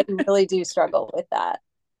 I really do struggle with that.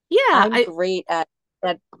 Yeah, I'm great at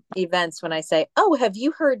events when I say, "Oh, have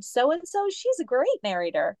you heard so and so? She's a great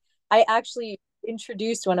narrator." I actually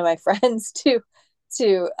introduced one of my friends to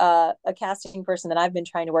a casting person that I've been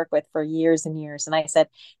trying to work with for years and years, and I said,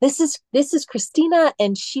 "This is Christina,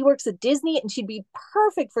 and she works at Disney, and she'd be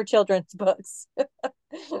perfect for children's books." And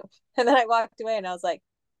then I walked away, and I was like,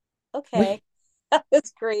 "Okay, that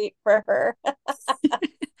was great for her."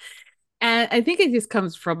 and I think it just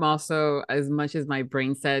comes from also as much as my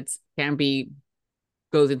brain sets can be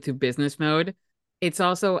goes into business mode. It's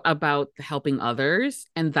also about helping others.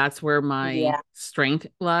 And that's where my Yeah. strength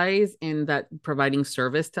lies in that providing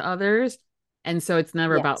service to others. And so it's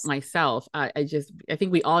never about Yes. myself. I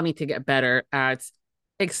think we all need to get better at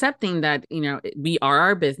accepting that, we are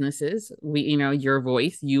our businesses. Your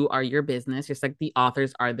voice, you are your business, just like the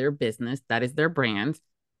authors are their business. That is their brand.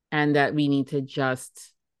 And that we need to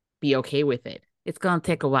just be okay with it. It's going to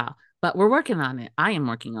take a while, but we're working on it. I am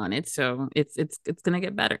working on it, so it's gonna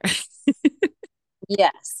get better.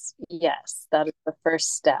 Yes. Yes. That is the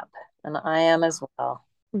first step, and I am as well.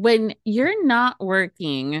 when you're not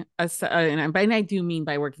working, and I do mean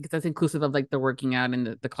by working because that's inclusive of like the working out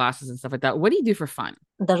and the classes and stuff like that. What do you do for fun?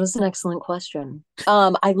 That is an excellent question.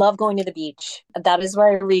 I love going to the beach. That is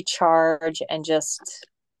where I recharge and just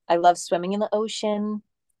I love swimming in the ocean.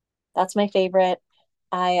 That's my favorite.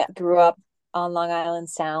 I grew up on Long Island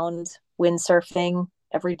Sound, windsurfing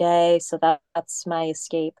every day, so that's my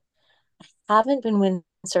escape. Haven't been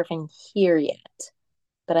windsurfing here yet,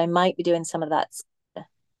 but I might be doing some of that.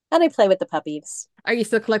 And I play with the puppies. Are you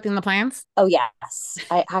still collecting the plants? Oh yes.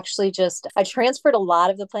 I actually just I transferred a lot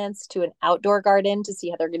of the plants to an outdoor garden to see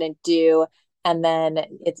how they're going to do. And then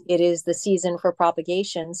it is the season for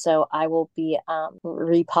propagation, so I will be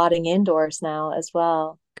repotting indoors now as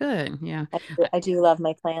well. Good. Yeah. I do love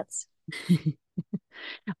my plants.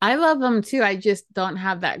 I love them too. I just don't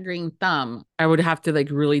have that green thumb. I would have to like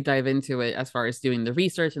really dive into it as far as doing the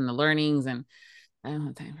research and the learnings, and I don't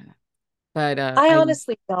have time for that. But I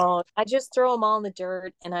honestly don't. I just throw them all in the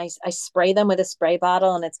dirt and I spray them with a spray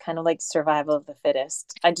bottle, and it's kind of like survival of the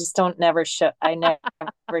fittest. I just don't never show I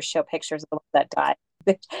never show pictures of the ones that die.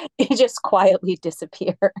 They just quietly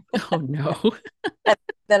disappear. Oh no. And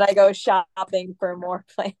then I go shopping for more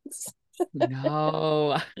plants.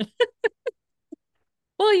 No.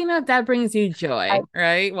 Well, if that brings you joy,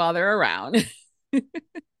 right? While they're around.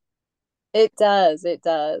 It does. It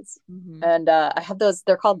does. Mhm. And I have those,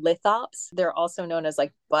 they're called lithops. They're also known as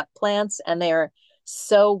like butt plants, and they are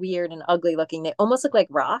so weird and ugly looking. They almost look like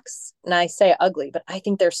rocks. And I say ugly, but I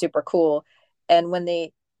think they're super cool. And when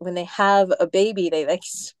they have a baby, they like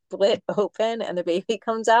split open and the baby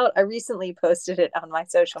comes out. I recently posted it on my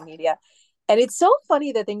social media. And it's so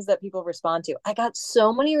funny the things that people respond to. I got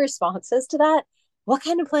so many responses to that. What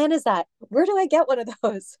kind of plant is that? Where do I get one of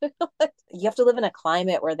those? You have to live in a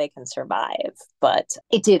climate where they can survive. But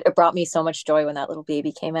it brought me so much joy when that little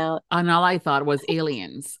baby came out. And all I thought was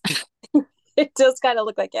aliens. It does kind of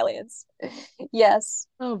look like aliens. Yes.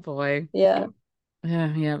 Oh boy. Yeah.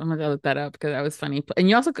 Yeah, yeah. I'm gonna look that up because that was funny. And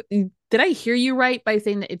you also did I hear you right by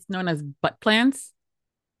saying that it's known as butt plants?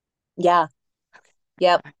 Yeah. Okay.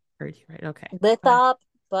 Yep. I heard you right. Okay. Lithop,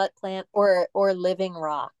 butt plant, or living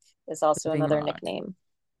rock is also Living another rock. nickname.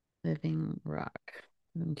 Living rock.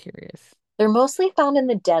 I'm curious. They're mostly found in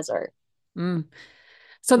the desert. Mm.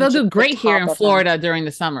 So they'll Just do the great here top in of them. Florida during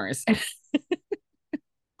the summers.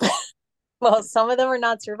 Well, some of them are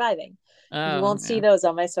not surviving. You Oh, won't see yeah. those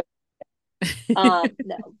on my social. No,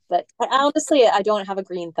 but honestly, I don't have a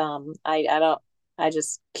green thumb. I don't. I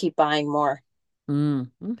just keep buying more.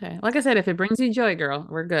 Okay. Like I said, if it brings you joy, girl,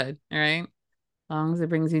 we're good. All right. As long as it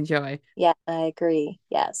brings you joy. Yeah, I agree.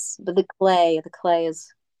 Yes, but the clay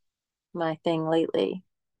is my thing lately.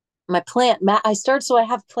 My I start so I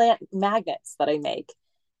have plant magnets that I make.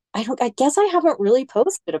 I don't. I guess I haven't really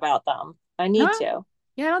posted about them. I need Huh? to.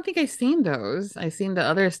 Yeah, I don't think I've seen those. I've seen the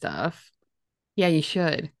other stuff. Yeah, you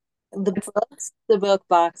should. The book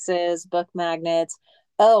boxes, book magnets.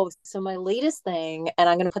 Oh, so my latest thing, and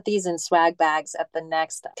I'm going to put these in swag bags at the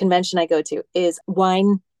next convention I go to, is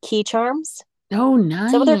wine key charms. Oh,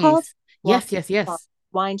 Is that what they're called? nice. Wine, Yes, yes, yes.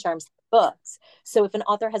 wine charms books. So if an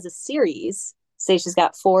author has a series, say she's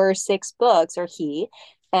got 4 or 6 books, or he,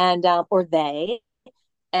 and or they,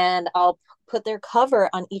 and I'll put their cover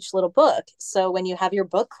on each little book. So when you have your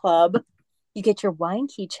book club, you get your wine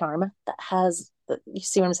key charm that has. You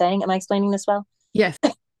see what I'm saying? Am I explaining this well? Yes.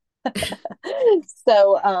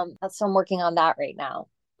 So I'm working on that right now.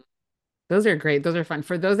 Those are great. Those are fun.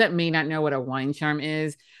 For those that may not know what a wine charm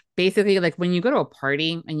is, basically, like when you go to a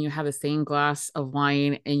party and you have the same glass of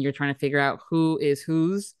wine and you're trying to figure out who is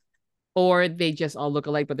whose, or they just all look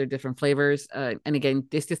alike, but they're different flavors. And again,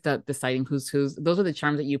 this just deciding who's whose. Those are the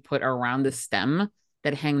charms that you put around the stem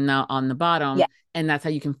that hang out on the bottom. Yeah. And that's how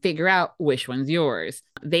you can figure out which one's yours.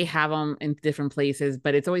 They have them in different places,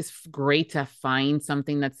 but it's always great to find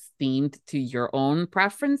something that's themed to your own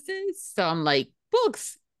preferences. So I'm like,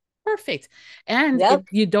 books, perfect. And Yep.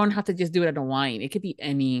 you don't have to just do it at a wine. It could be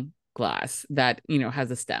any glass that,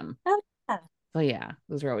 has a stem. Oh, yeah. So yeah,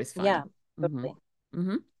 those are always fun. Yeah. Mm-hmm. Totally.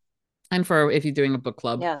 Mm-hmm. And for if you're doing a book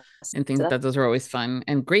club Yeah. and things So like that, those are always fun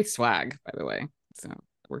and great swag, by the way. So it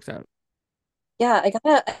works out. yeah,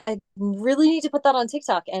 I really need to put that on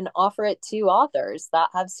TikTok and offer it to authors that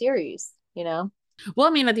have series. Well, I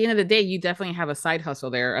mean, at the end of the day, you definitely have a side hustle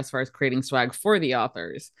there as far as creating swag for the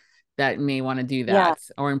authors that may want to do Yeah. that,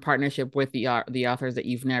 or in partnership with the authors that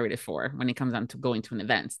you've narrated for. When it comes down to going to an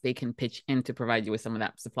event, they can pitch in to provide you with some of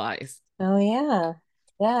that supplies. Oh yeah.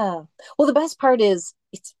 Yeah. Well, the best part is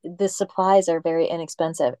the supplies are very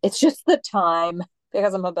inexpensive. It's just the time,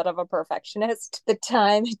 because I'm a bit of a perfectionist. The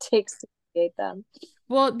time it takes to appreciate them.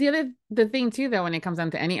 Well, the thing too, though, when it comes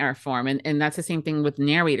down to any art form, and that's the same thing with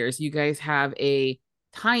narrators, you guys have a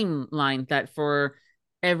timeline that for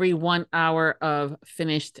every 1 hour of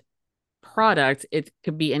finished product, it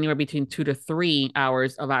could be anywhere between 2 to 3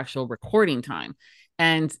 hours of actual recording time.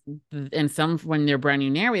 And some when they're brand new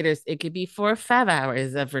narrators, it could be 4 or 5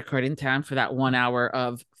 hours of recording time for that 1 hour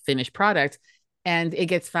of finished product. And it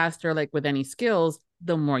gets faster, like with any skills,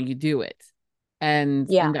 the more you do it. And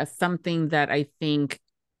that's something that I think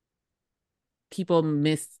people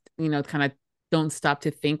miss, kind of don't stop to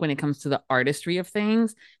think when it comes to the artistry of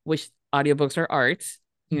things, which audiobooks are art.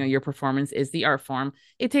 Your performance is the art form.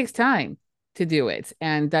 It takes time to do it.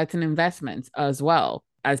 And that's an investment as well.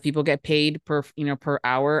 As people get paid per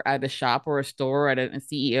hour at a shop or a store or at a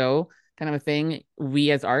CEO kind of a thing,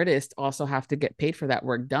 we as artists also have to get paid for that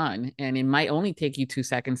work done. And it might only take you 2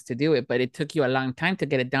 seconds to do it, but it took you a long time to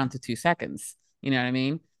get it down to 2 seconds. You know what I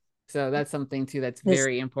mean? So that's something too that's This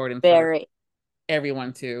very important for very,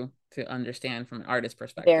 everyone to understand from an artist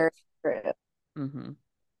perspective. very true. Mm-hmm.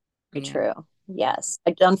 Very Yeah. true. Yes.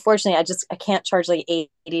 Unfortunately, I can't charge like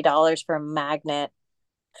 $80 for a magnet.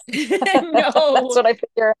 That's No, what I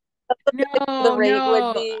figure the no, rate would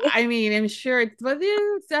no. be. I mean, I'm sure, but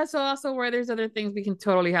that's also where there's other things we can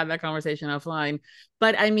totally have that conversation offline.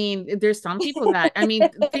 But I mean, there's some people that, I mean,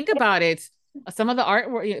 think about it. Some of the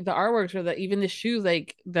artworks, or even the shoes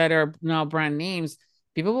like that are now brand names.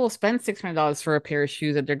 People will spend $600 for a pair of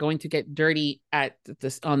shoes that they're going to get dirty at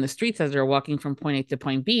this on the streets as they're walking from point A to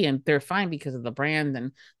point B, and they're fine because of the brand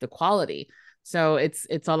and the quality. So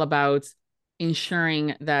it's all about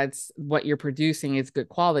ensuring that what you're producing is good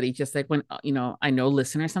quality. Just like when, I know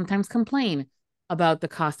listeners sometimes complain about the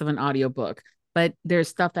cost of an audiobook, but there's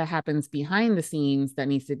stuff that happens behind the scenes that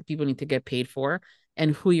people need to get paid for.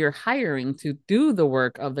 And who you're hiring to do the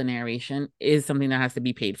work of the narration is something that has to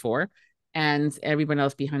be paid for. And everyone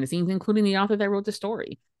else behind the scenes, including the author that wrote the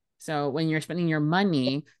story. So when you're spending your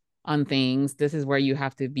money on things, this is where you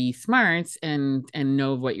have to be smart and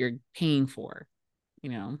know what you're paying for, you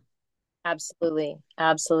know. Absolutely.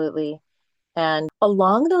 Absolutely. And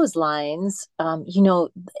along those lines,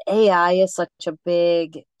 AI is such a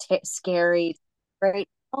big, scary, right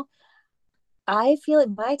now. I feel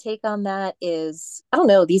like my take on that is, I don't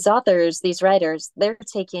know, these authors, these writers, they're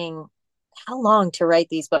taking how long to write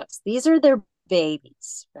these books? These are their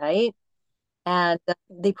babies, right? And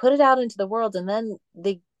they put it out into the world, and then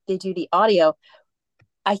they do the audio.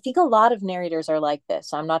 I think a lot of narrators are like this.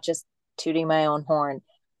 So I'm not just tooting my own horn.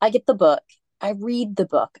 I get the book. I read the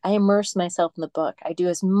book. I immerse myself in the book. I do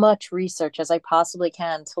as much research as I possibly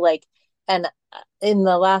can to and in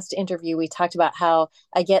the last interview, we talked about how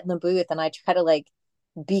I get in the booth and I try to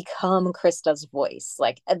become Krista's voice,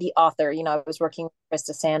 like the author. I was working with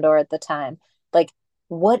Krista Sandor at the time. Like,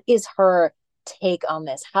 what is her take on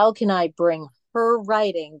this? How can I bring her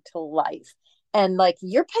writing to life? And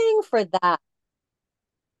you're paying for that,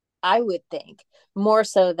 I would think, more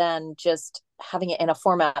so than just having it in a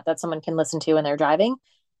format that someone can listen to when they're driving,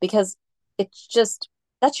 because it's just,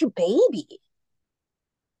 that's your baby.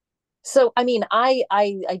 So, I mean, I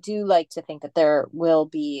do like to think that there will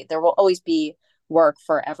always be work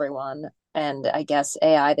for everyone. And I guess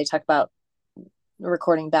AI, they talk about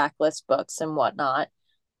recording backlist books and whatnot.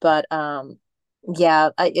 But yeah,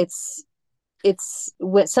 it's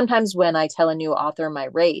sometimes when I tell a new author my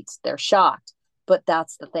rates, they're shocked. But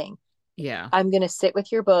that's the thing. Yeah. I'm going to sit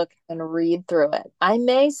with your book and read through it. I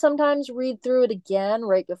may sometimes read through it again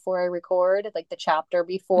right before I record, like the chapter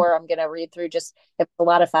before. I'm going to read through, just if it's a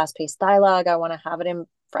lot of fast-paced dialogue, I want to have it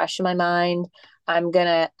fresh in my mind. I'm going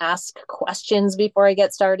to ask questions before I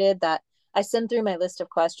get started, that I send through my list of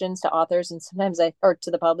questions to authors, and or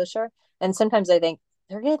to the publisher. And sometimes I think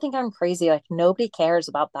they're going to think I'm crazy. Like, nobody cares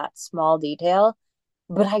about that small detail.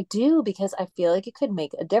 But I do, because I feel like it could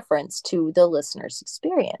make a difference to the listener's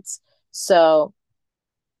experience. So,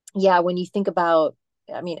 yeah, when you think about,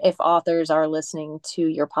 I mean, if authors are listening to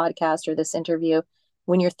your podcast or this interview,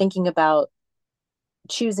 when you're thinking about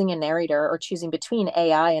choosing a narrator or choosing between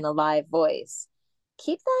AI and a live voice,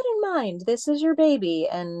 keep that in mind. This is your baby,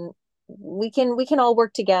 and we can all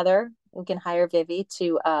work together. We can hire Vivi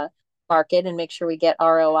to market and make sure we get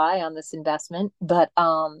ROI on this investment. But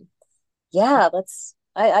yeah,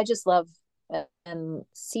 I just love, and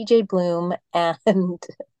CJ Bloom and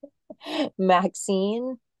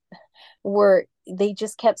Maxine they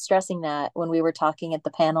just kept stressing that when we were talking at the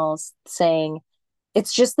panels, saying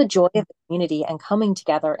it's just the joy of the community and coming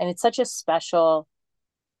together. And it's such a special,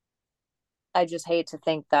 I just hate to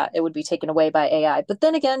think that it would be taken away by AI. But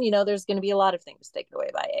then again, there's going to be a lot of things taken away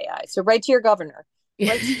by AI. So write to your governor.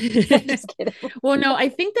 Just kidding. Well, no, I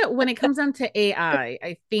think that when it comes down to AI,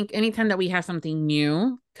 I think anytime that we have something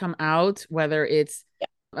new come out, whether it's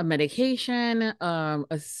a medication,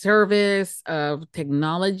 a service of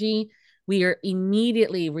technology, we are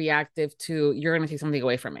immediately reactive to you're going to take something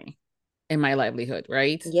away from me in my livelihood,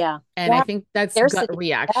 right? Yeah. And I Yeah. think that's There's gut yeah.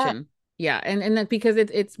 reaction. Yeah, and that because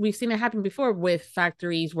it's we've seen it happen before with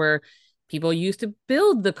factories where people used to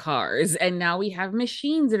build the cars and now we have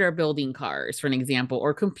machines that are building cars, for an example,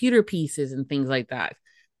 or computer pieces and things like that.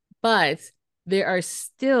 But there are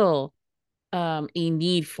still a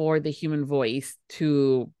need for the human voice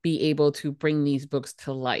to be able to bring these books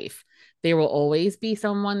to life. There will always be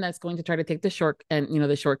someone that's going to try to take the short and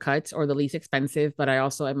the shortcuts or the least expensive, but I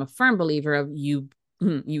also am a firm believer of you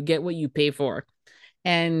get what you pay for.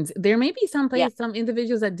 And there may be Yeah. some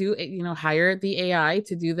individuals that do hire the AI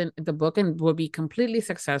to do the book and will be completely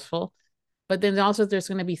successful, but then also there's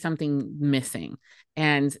going to be something missing,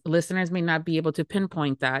 and listeners may not be able to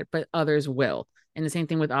pinpoint that, but others will. And the same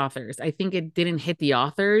thing with authors. I think it didn't hit the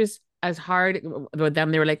authors as hard with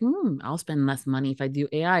them. They were like, I'll spend less money if I do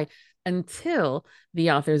AI, until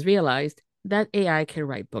the authors realized that AI can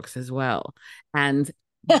write books as well. And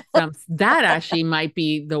that actually might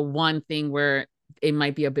be the one thing where it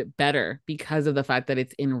might be a bit better because of the fact that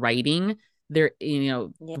it's in writing. There, Yeah.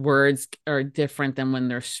 words are different than when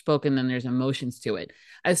they're spoken, then there's emotions to it.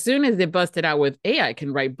 As soon as they busted out with AI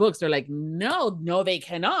can write books, they're like, no, they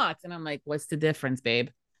cannot. And I'm like, what's the difference, babe?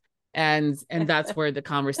 And that's where the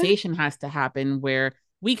conversation has to happen, where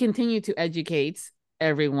we continue to educate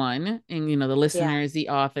everyone, and the Yeah. listeners, the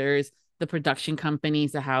authors, the production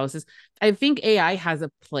companies, the houses. I think AI has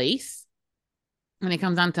a place when it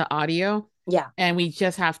comes down to audio, Yeah. and we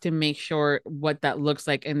just have to make sure what that looks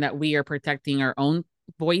like and that we are protecting our own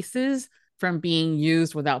voices from being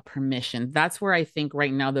used without permission. That's where I think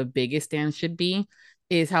right now the biggest stand should be,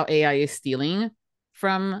 is how AI is stealing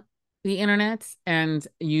from the internet and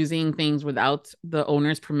using things without the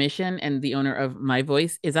owner's permission, and the owner of my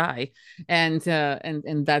voice is I. And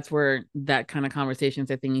that's where that kind of conversations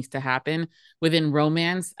I think needs to happen. Within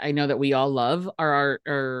romance, I know that we all love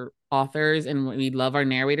our authors and we love our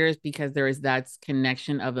narrators because there is that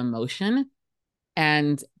connection of emotion.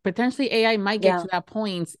 And potentially AI might get Yeah. to that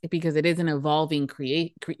point because it is an evolving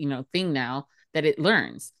thing now that it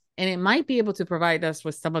learns, and it might be able to provide us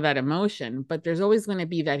with some of that emotion, but there's always going to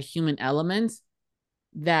be that human element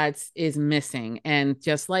that is missing. And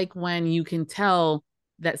just like when you can tell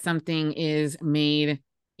that something is made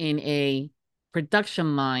in a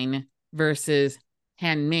production line versus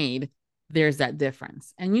handmade, there's that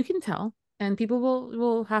difference. And you can tell, and people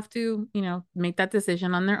will have to, make that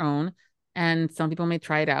decision on their own. And some people may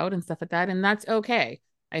try it out and stuff like that, and that's okay.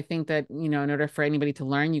 I think that, in order for anybody to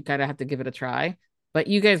learn, you gotta have to give it a try. But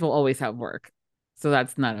you guys will always have work. So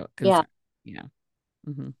that's not a Yeah. concern, you know.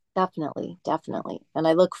 Mm-hmm. Definitely. Definitely. And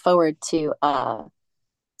I look forward to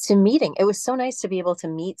meeting. It was so nice to be able to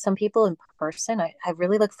meet some people in person. I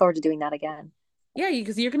really look forward to doing that again. Yeah,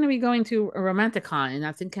 because you're going to be going to a Romanticon, and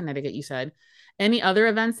that's in Connecticut, you said. Any other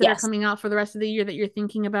events that are Yes. coming out for the rest of the year that you're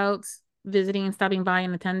thinking about visiting and stopping by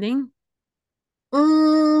and attending?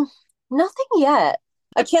 Mm, nothing yet.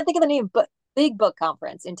 I can't think of the name, but big book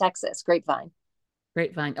conference in Texas, Grapevine.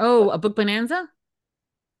 Grapevine. Oh, But a book bonanza?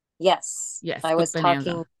 yes, Yes, I book was talking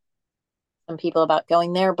bonanza. to some people about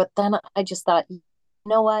going there, but then I just thought, you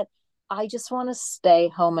know what? I just want to stay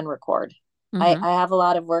home and record. Mm-hmm. I have a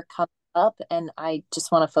lot of work coming up and I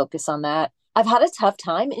just want to focus on that. I've had a tough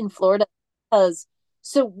time in Florida because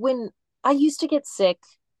so when I used to get sick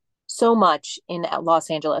so much in Los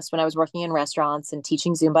Angeles when I was working in restaurants and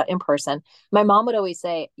teaching Zumba in person, my mom would always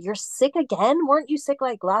say, "You're sick again? Weren't you sick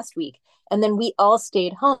like last week?" And then we all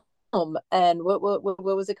stayed home. And what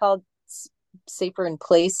was it called? Safer in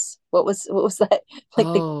place. What was that? Like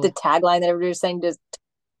the Oh, tagline that everybody was saying. Just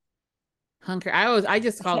I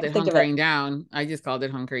just I called can't it think of it. hunkering down. I just called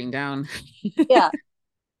it hunkering down. Yeah.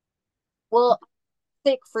 Well,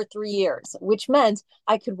 sick for 3 years, which meant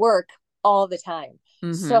I could work all the time.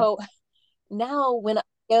 Mm-hmm. So now when I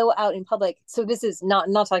go out in public, so this is not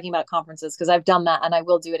talking about conferences because I've done that and I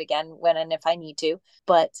will do it again when and if I need to,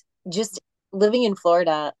 but just living in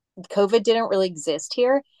Florida, COVID didn't really exist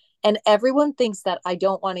here. And everyone thinks that I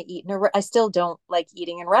don't want to eat I still don't like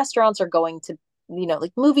eating in restaurants or going to,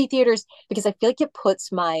 like movie theaters because I feel like it puts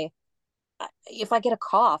if I get a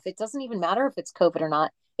cough, it doesn't even matter if it's COVID or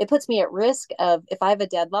not. It puts me at risk of if I have a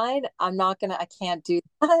deadline, I can't do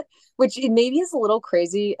that, which maybe is a little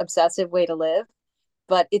crazy, obsessive way to live.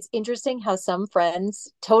 But it's interesting how some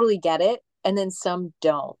friends totally get it and then some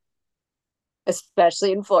don't,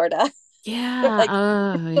 especially in Florida. They're Yeah. like,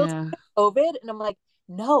 "You're still Yeah. COVID." And I'm like,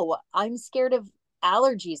 no, I'm scared of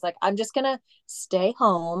allergies. Like, I'm just gonna stay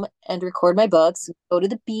home and record my books, go to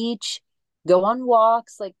the beach, go on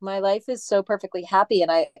walks. Like, my life is so perfectly happy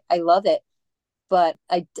and I love it. But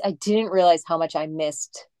I didn't realize how much I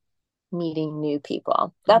missed meeting new people.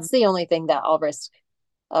 Mhm. That's the only thing that I'll risk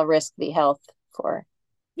the health for.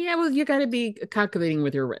 Yeah, well, you got to be calculating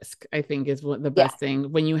with your risk, I think is what the Yeah. best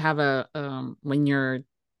thing when you have when your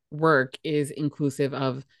work is inclusive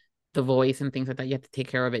of the voice and things like that, you have to take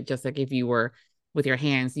care of it. Just like if you were with your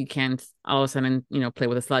hands, you can't all of a sudden, play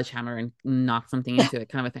with a sledgehammer and knock something into it,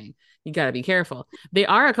 kind of a thing. You got to be careful. There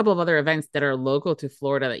are a couple of other events that are local to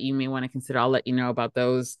Florida that you may want to consider. I'll let you know about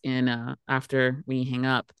those in after we hang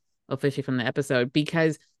up officially from the episode,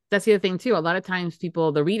 because that's the other thing too. A lot of times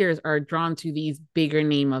people, the readers, are drawn to these bigger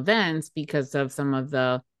name events because of some of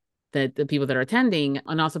the people that are attending,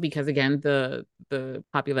 and also because again the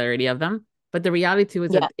popularity of them. But the reality too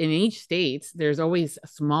is Yeah. that in each state, there's always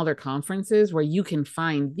smaller conferences where you can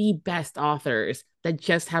find the best authors that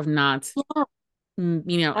just have not,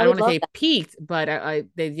 Yeah. I I don't would want to love say that. peaked, but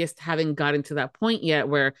they just haven't gotten to that point yet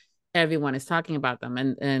where everyone is talking about them,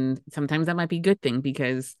 and sometimes that might be a good thing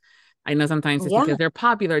because I know sometimes just Yeah. because they're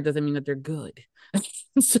popular doesn't mean that they're good.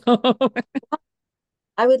 So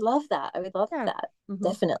I would love that. I would love yeah. that. Hmm.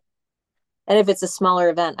 Definitely. And if it's a smaller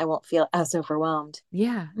event, I won't feel as overwhelmed.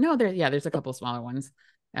 Yeah, no, there's a couple smaller ones,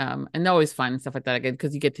 and they're always fun stuff like that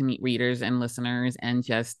because you get to meet readers and listeners and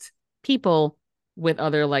just people with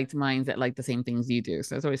other liked minds that like the same things you do.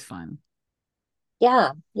 So it's always fun.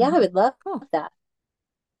 Yeah. Yeah, I Mhm. would love Cool. that.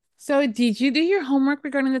 So did you do your homework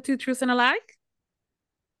regarding the two truths and a lie?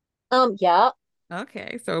 Yeah.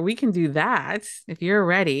 Okay, so we can do that if you're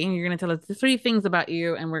ready. You're going to tell us the three things about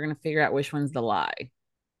you, and we're going to figure out which one's the lie.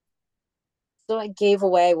 So I gave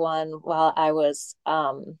away one while I was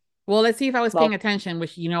Well, let's see if I was well, paying attention,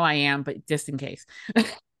 which I am, but just in case.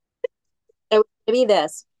 it would be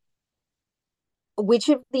this. Which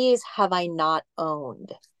of these have I not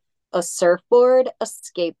owned? A surfboard, a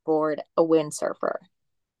skateboard, a windsurfer.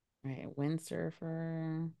 Right,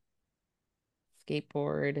 windsurfer,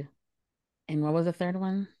 skateboard, and what was the third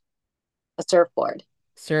one? A surfboard.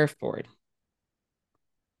 Surfboard.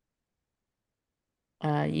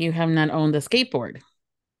 You have not owned a skateboard.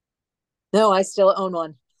 No, I still own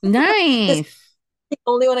one. This is Nice. the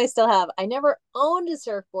only one I still have. I never owned a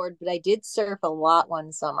surfboard, but I did surf a lot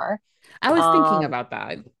one summer. I was thinking Um, about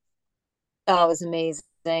that. oh, it was amazing.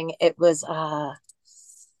 It was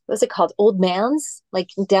what's it called? Old Man's, like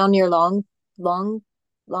down near Long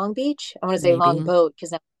Long Beach. I want to say Long Maybe. Boat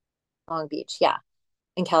because now Long Beach. Yeah,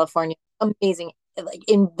 in California. Amazing, like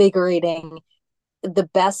invigorating, the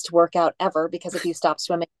best workout ever because if you stop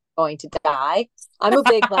swimming, you're going to die. I'm a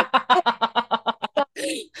big like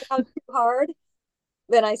down too hard,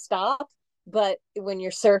 then I stop. But when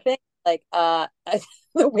you're surfing, like the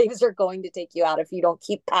waves are going to take you out if you don't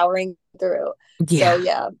keep powering through. So Yeah.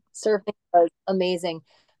 yeah, surfing was amazing,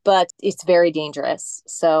 but it's very dangerous.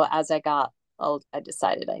 So as I got old, I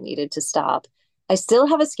decided I needed to stop. I still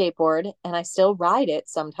have a skateboard and I still ride it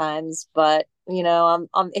sometimes, but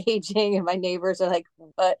I'm aging and my neighbors are like,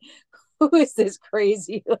 "What? Who is this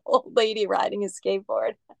crazy old lady riding a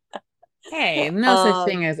skateboard?" Hey, no such Um,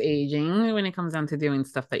 thing as aging when it comes down to doing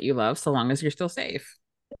stuff that you love, so long as you're still safe.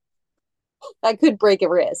 I could break a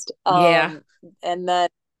wrist. Yeah. And then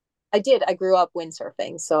I did. I grew up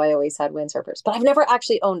windsurfing, so I always had windsurfers, but I've never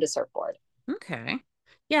actually owned a surfboard. Okay.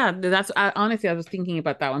 Yeah, honestly, I was thinking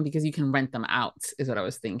about that one because you can rent them out, is what I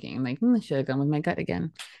was thinking. Like, I should have gone with my gut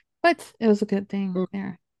again. But it was a good thing Mm.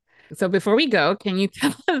 there. So before we go, can you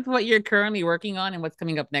tell us what you're currently working on and what's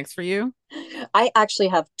coming up next for you? I actually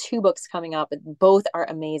have two books coming up, and both are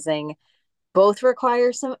amazing. Both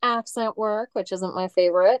require some accent work, which isn't my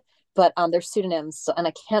favorite, but they're pseudonyms, so, and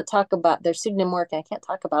I can't talk about their pseudonym work, and I can't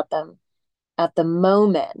talk about them at the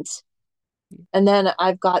moment. And then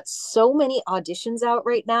I've got so many auditions out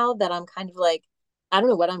right now that I'm kind of like, I don't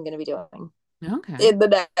know what I'm going to be doing Okay. in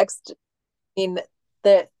the next. I mean,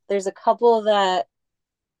 there's a couple that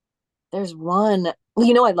there's one.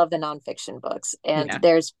 Well, I love the nonfiction books, and Yeah.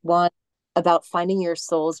 there's one about finding your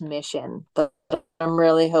soul's mission that I'm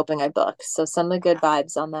really hoping I book. So send the good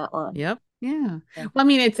vibes on that one. Yep. Yeah. Yeah. Well, I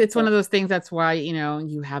mean, it's That's one it. of those things. That's why,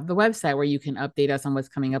 you have the website where you can update us on what's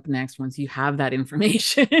coming up next once you have that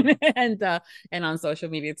information and on social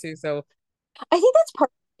media too. So I think that's part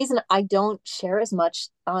of the reason I don't share as much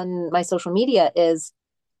on my social media is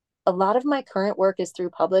a lot of my current work is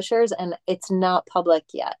through publishers and it's not public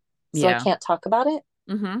yet. So I yeah. can't talk about it.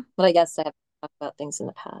 Hmm. But I guess I have talked about things in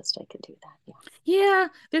the past. I could do that. Yeah. Yeah.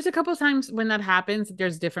 There's a couple of times when that happens,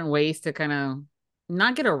 there's different ways to kind of,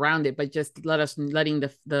 not get around it, but just letting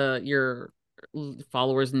your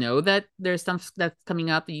followers know that there's stuff that's coming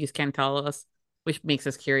up that you just can't tell us, which makes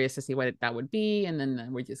us curious to see what that would be. And then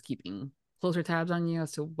we're just keeping closer tabs on you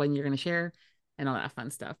as to when you're going to share and all that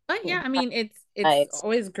fun stuff. But yeah, I mean, it's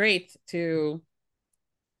always great to,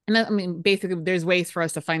 and I mean, basically there's ways for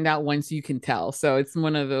us to find out once you can tell. So it's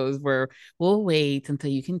one of those where we'll wait until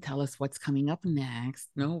you can tell us what's coming up next.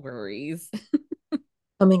 No worries.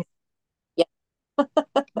 Coming. Yeah.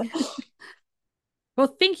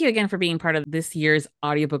 Well, thank you again for being part of this year's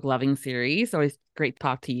Audiobook Loving series. Always great to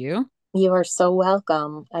talk to you. You are so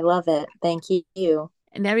welcome. I love it. Thank you.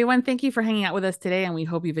 And everyone, thank you for hanging out with us today. And we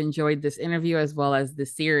hope you've enjoyed this interview as well as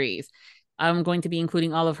this series. I'm going to be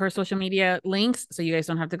including all of her social media links so you guys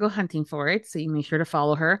don't have to go hunting for it. So you make sure to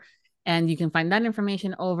follow her. And you can find that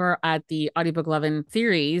information over at the Audiobook Lovin'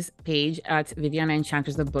 series page at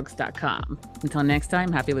vivianaenchantressofbooks.com. Until next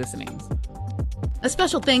time, happy listening. A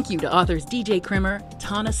special thank you to authors DJ Krimmer,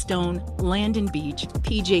 Tana Stone, Landon Beach,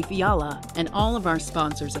 PJ Fiala, and all of our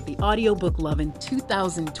sponsors of the Audiobook Lovin'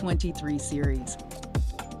 2023 series.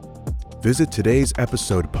 Visit today's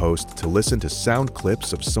episode post to listen to sound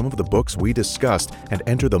clips of some of the books we discussed and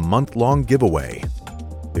enter the month-long giveaway.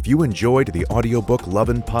 If you enjoyed the Audiobook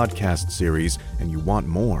Lovin' podcast series and you want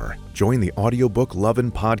more, join the Audiobook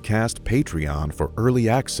Lovin' podcast Patreon for early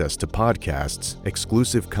access to podcasts,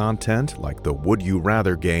 exclusive content like the Would You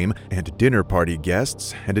Rather game and dinner party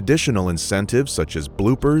guests, and additional incentives such as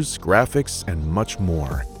bloopers, graphics, and much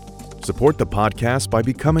more. Support the podcast by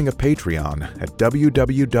becoming a Patreon at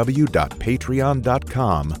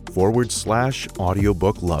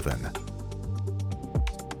www.patreon.com/audiobooklovin'.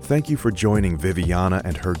 Thank you for joining Viviana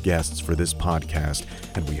and her guests for this podcast,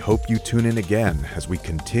 and we hope you tune in again as we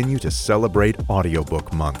continue to celebrate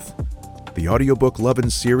Audiobook Month. The Audiobook Lovin'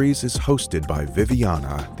 series is hosted by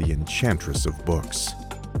Viviana, the Enchantress of Books.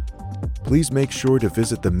 Please make sure to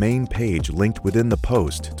visit the main page linked within the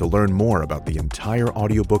post to learn more about the entire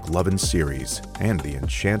Audiobook Lovin' series and the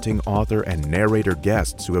enchanting author and narrator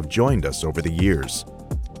guests who have joined us over the years.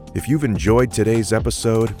 If you've enjoyed today's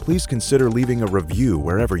episode, please consider leaving a review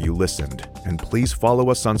wherever you listened, and please follow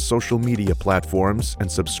us on social media platforms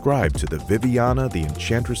and subscribe to the Viviana, the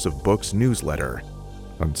Enchantress of Books newsletter.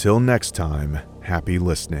 Until next time, happy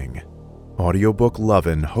listening. Audiobook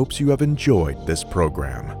Lovin' hopes you have enjoyed this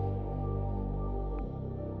program.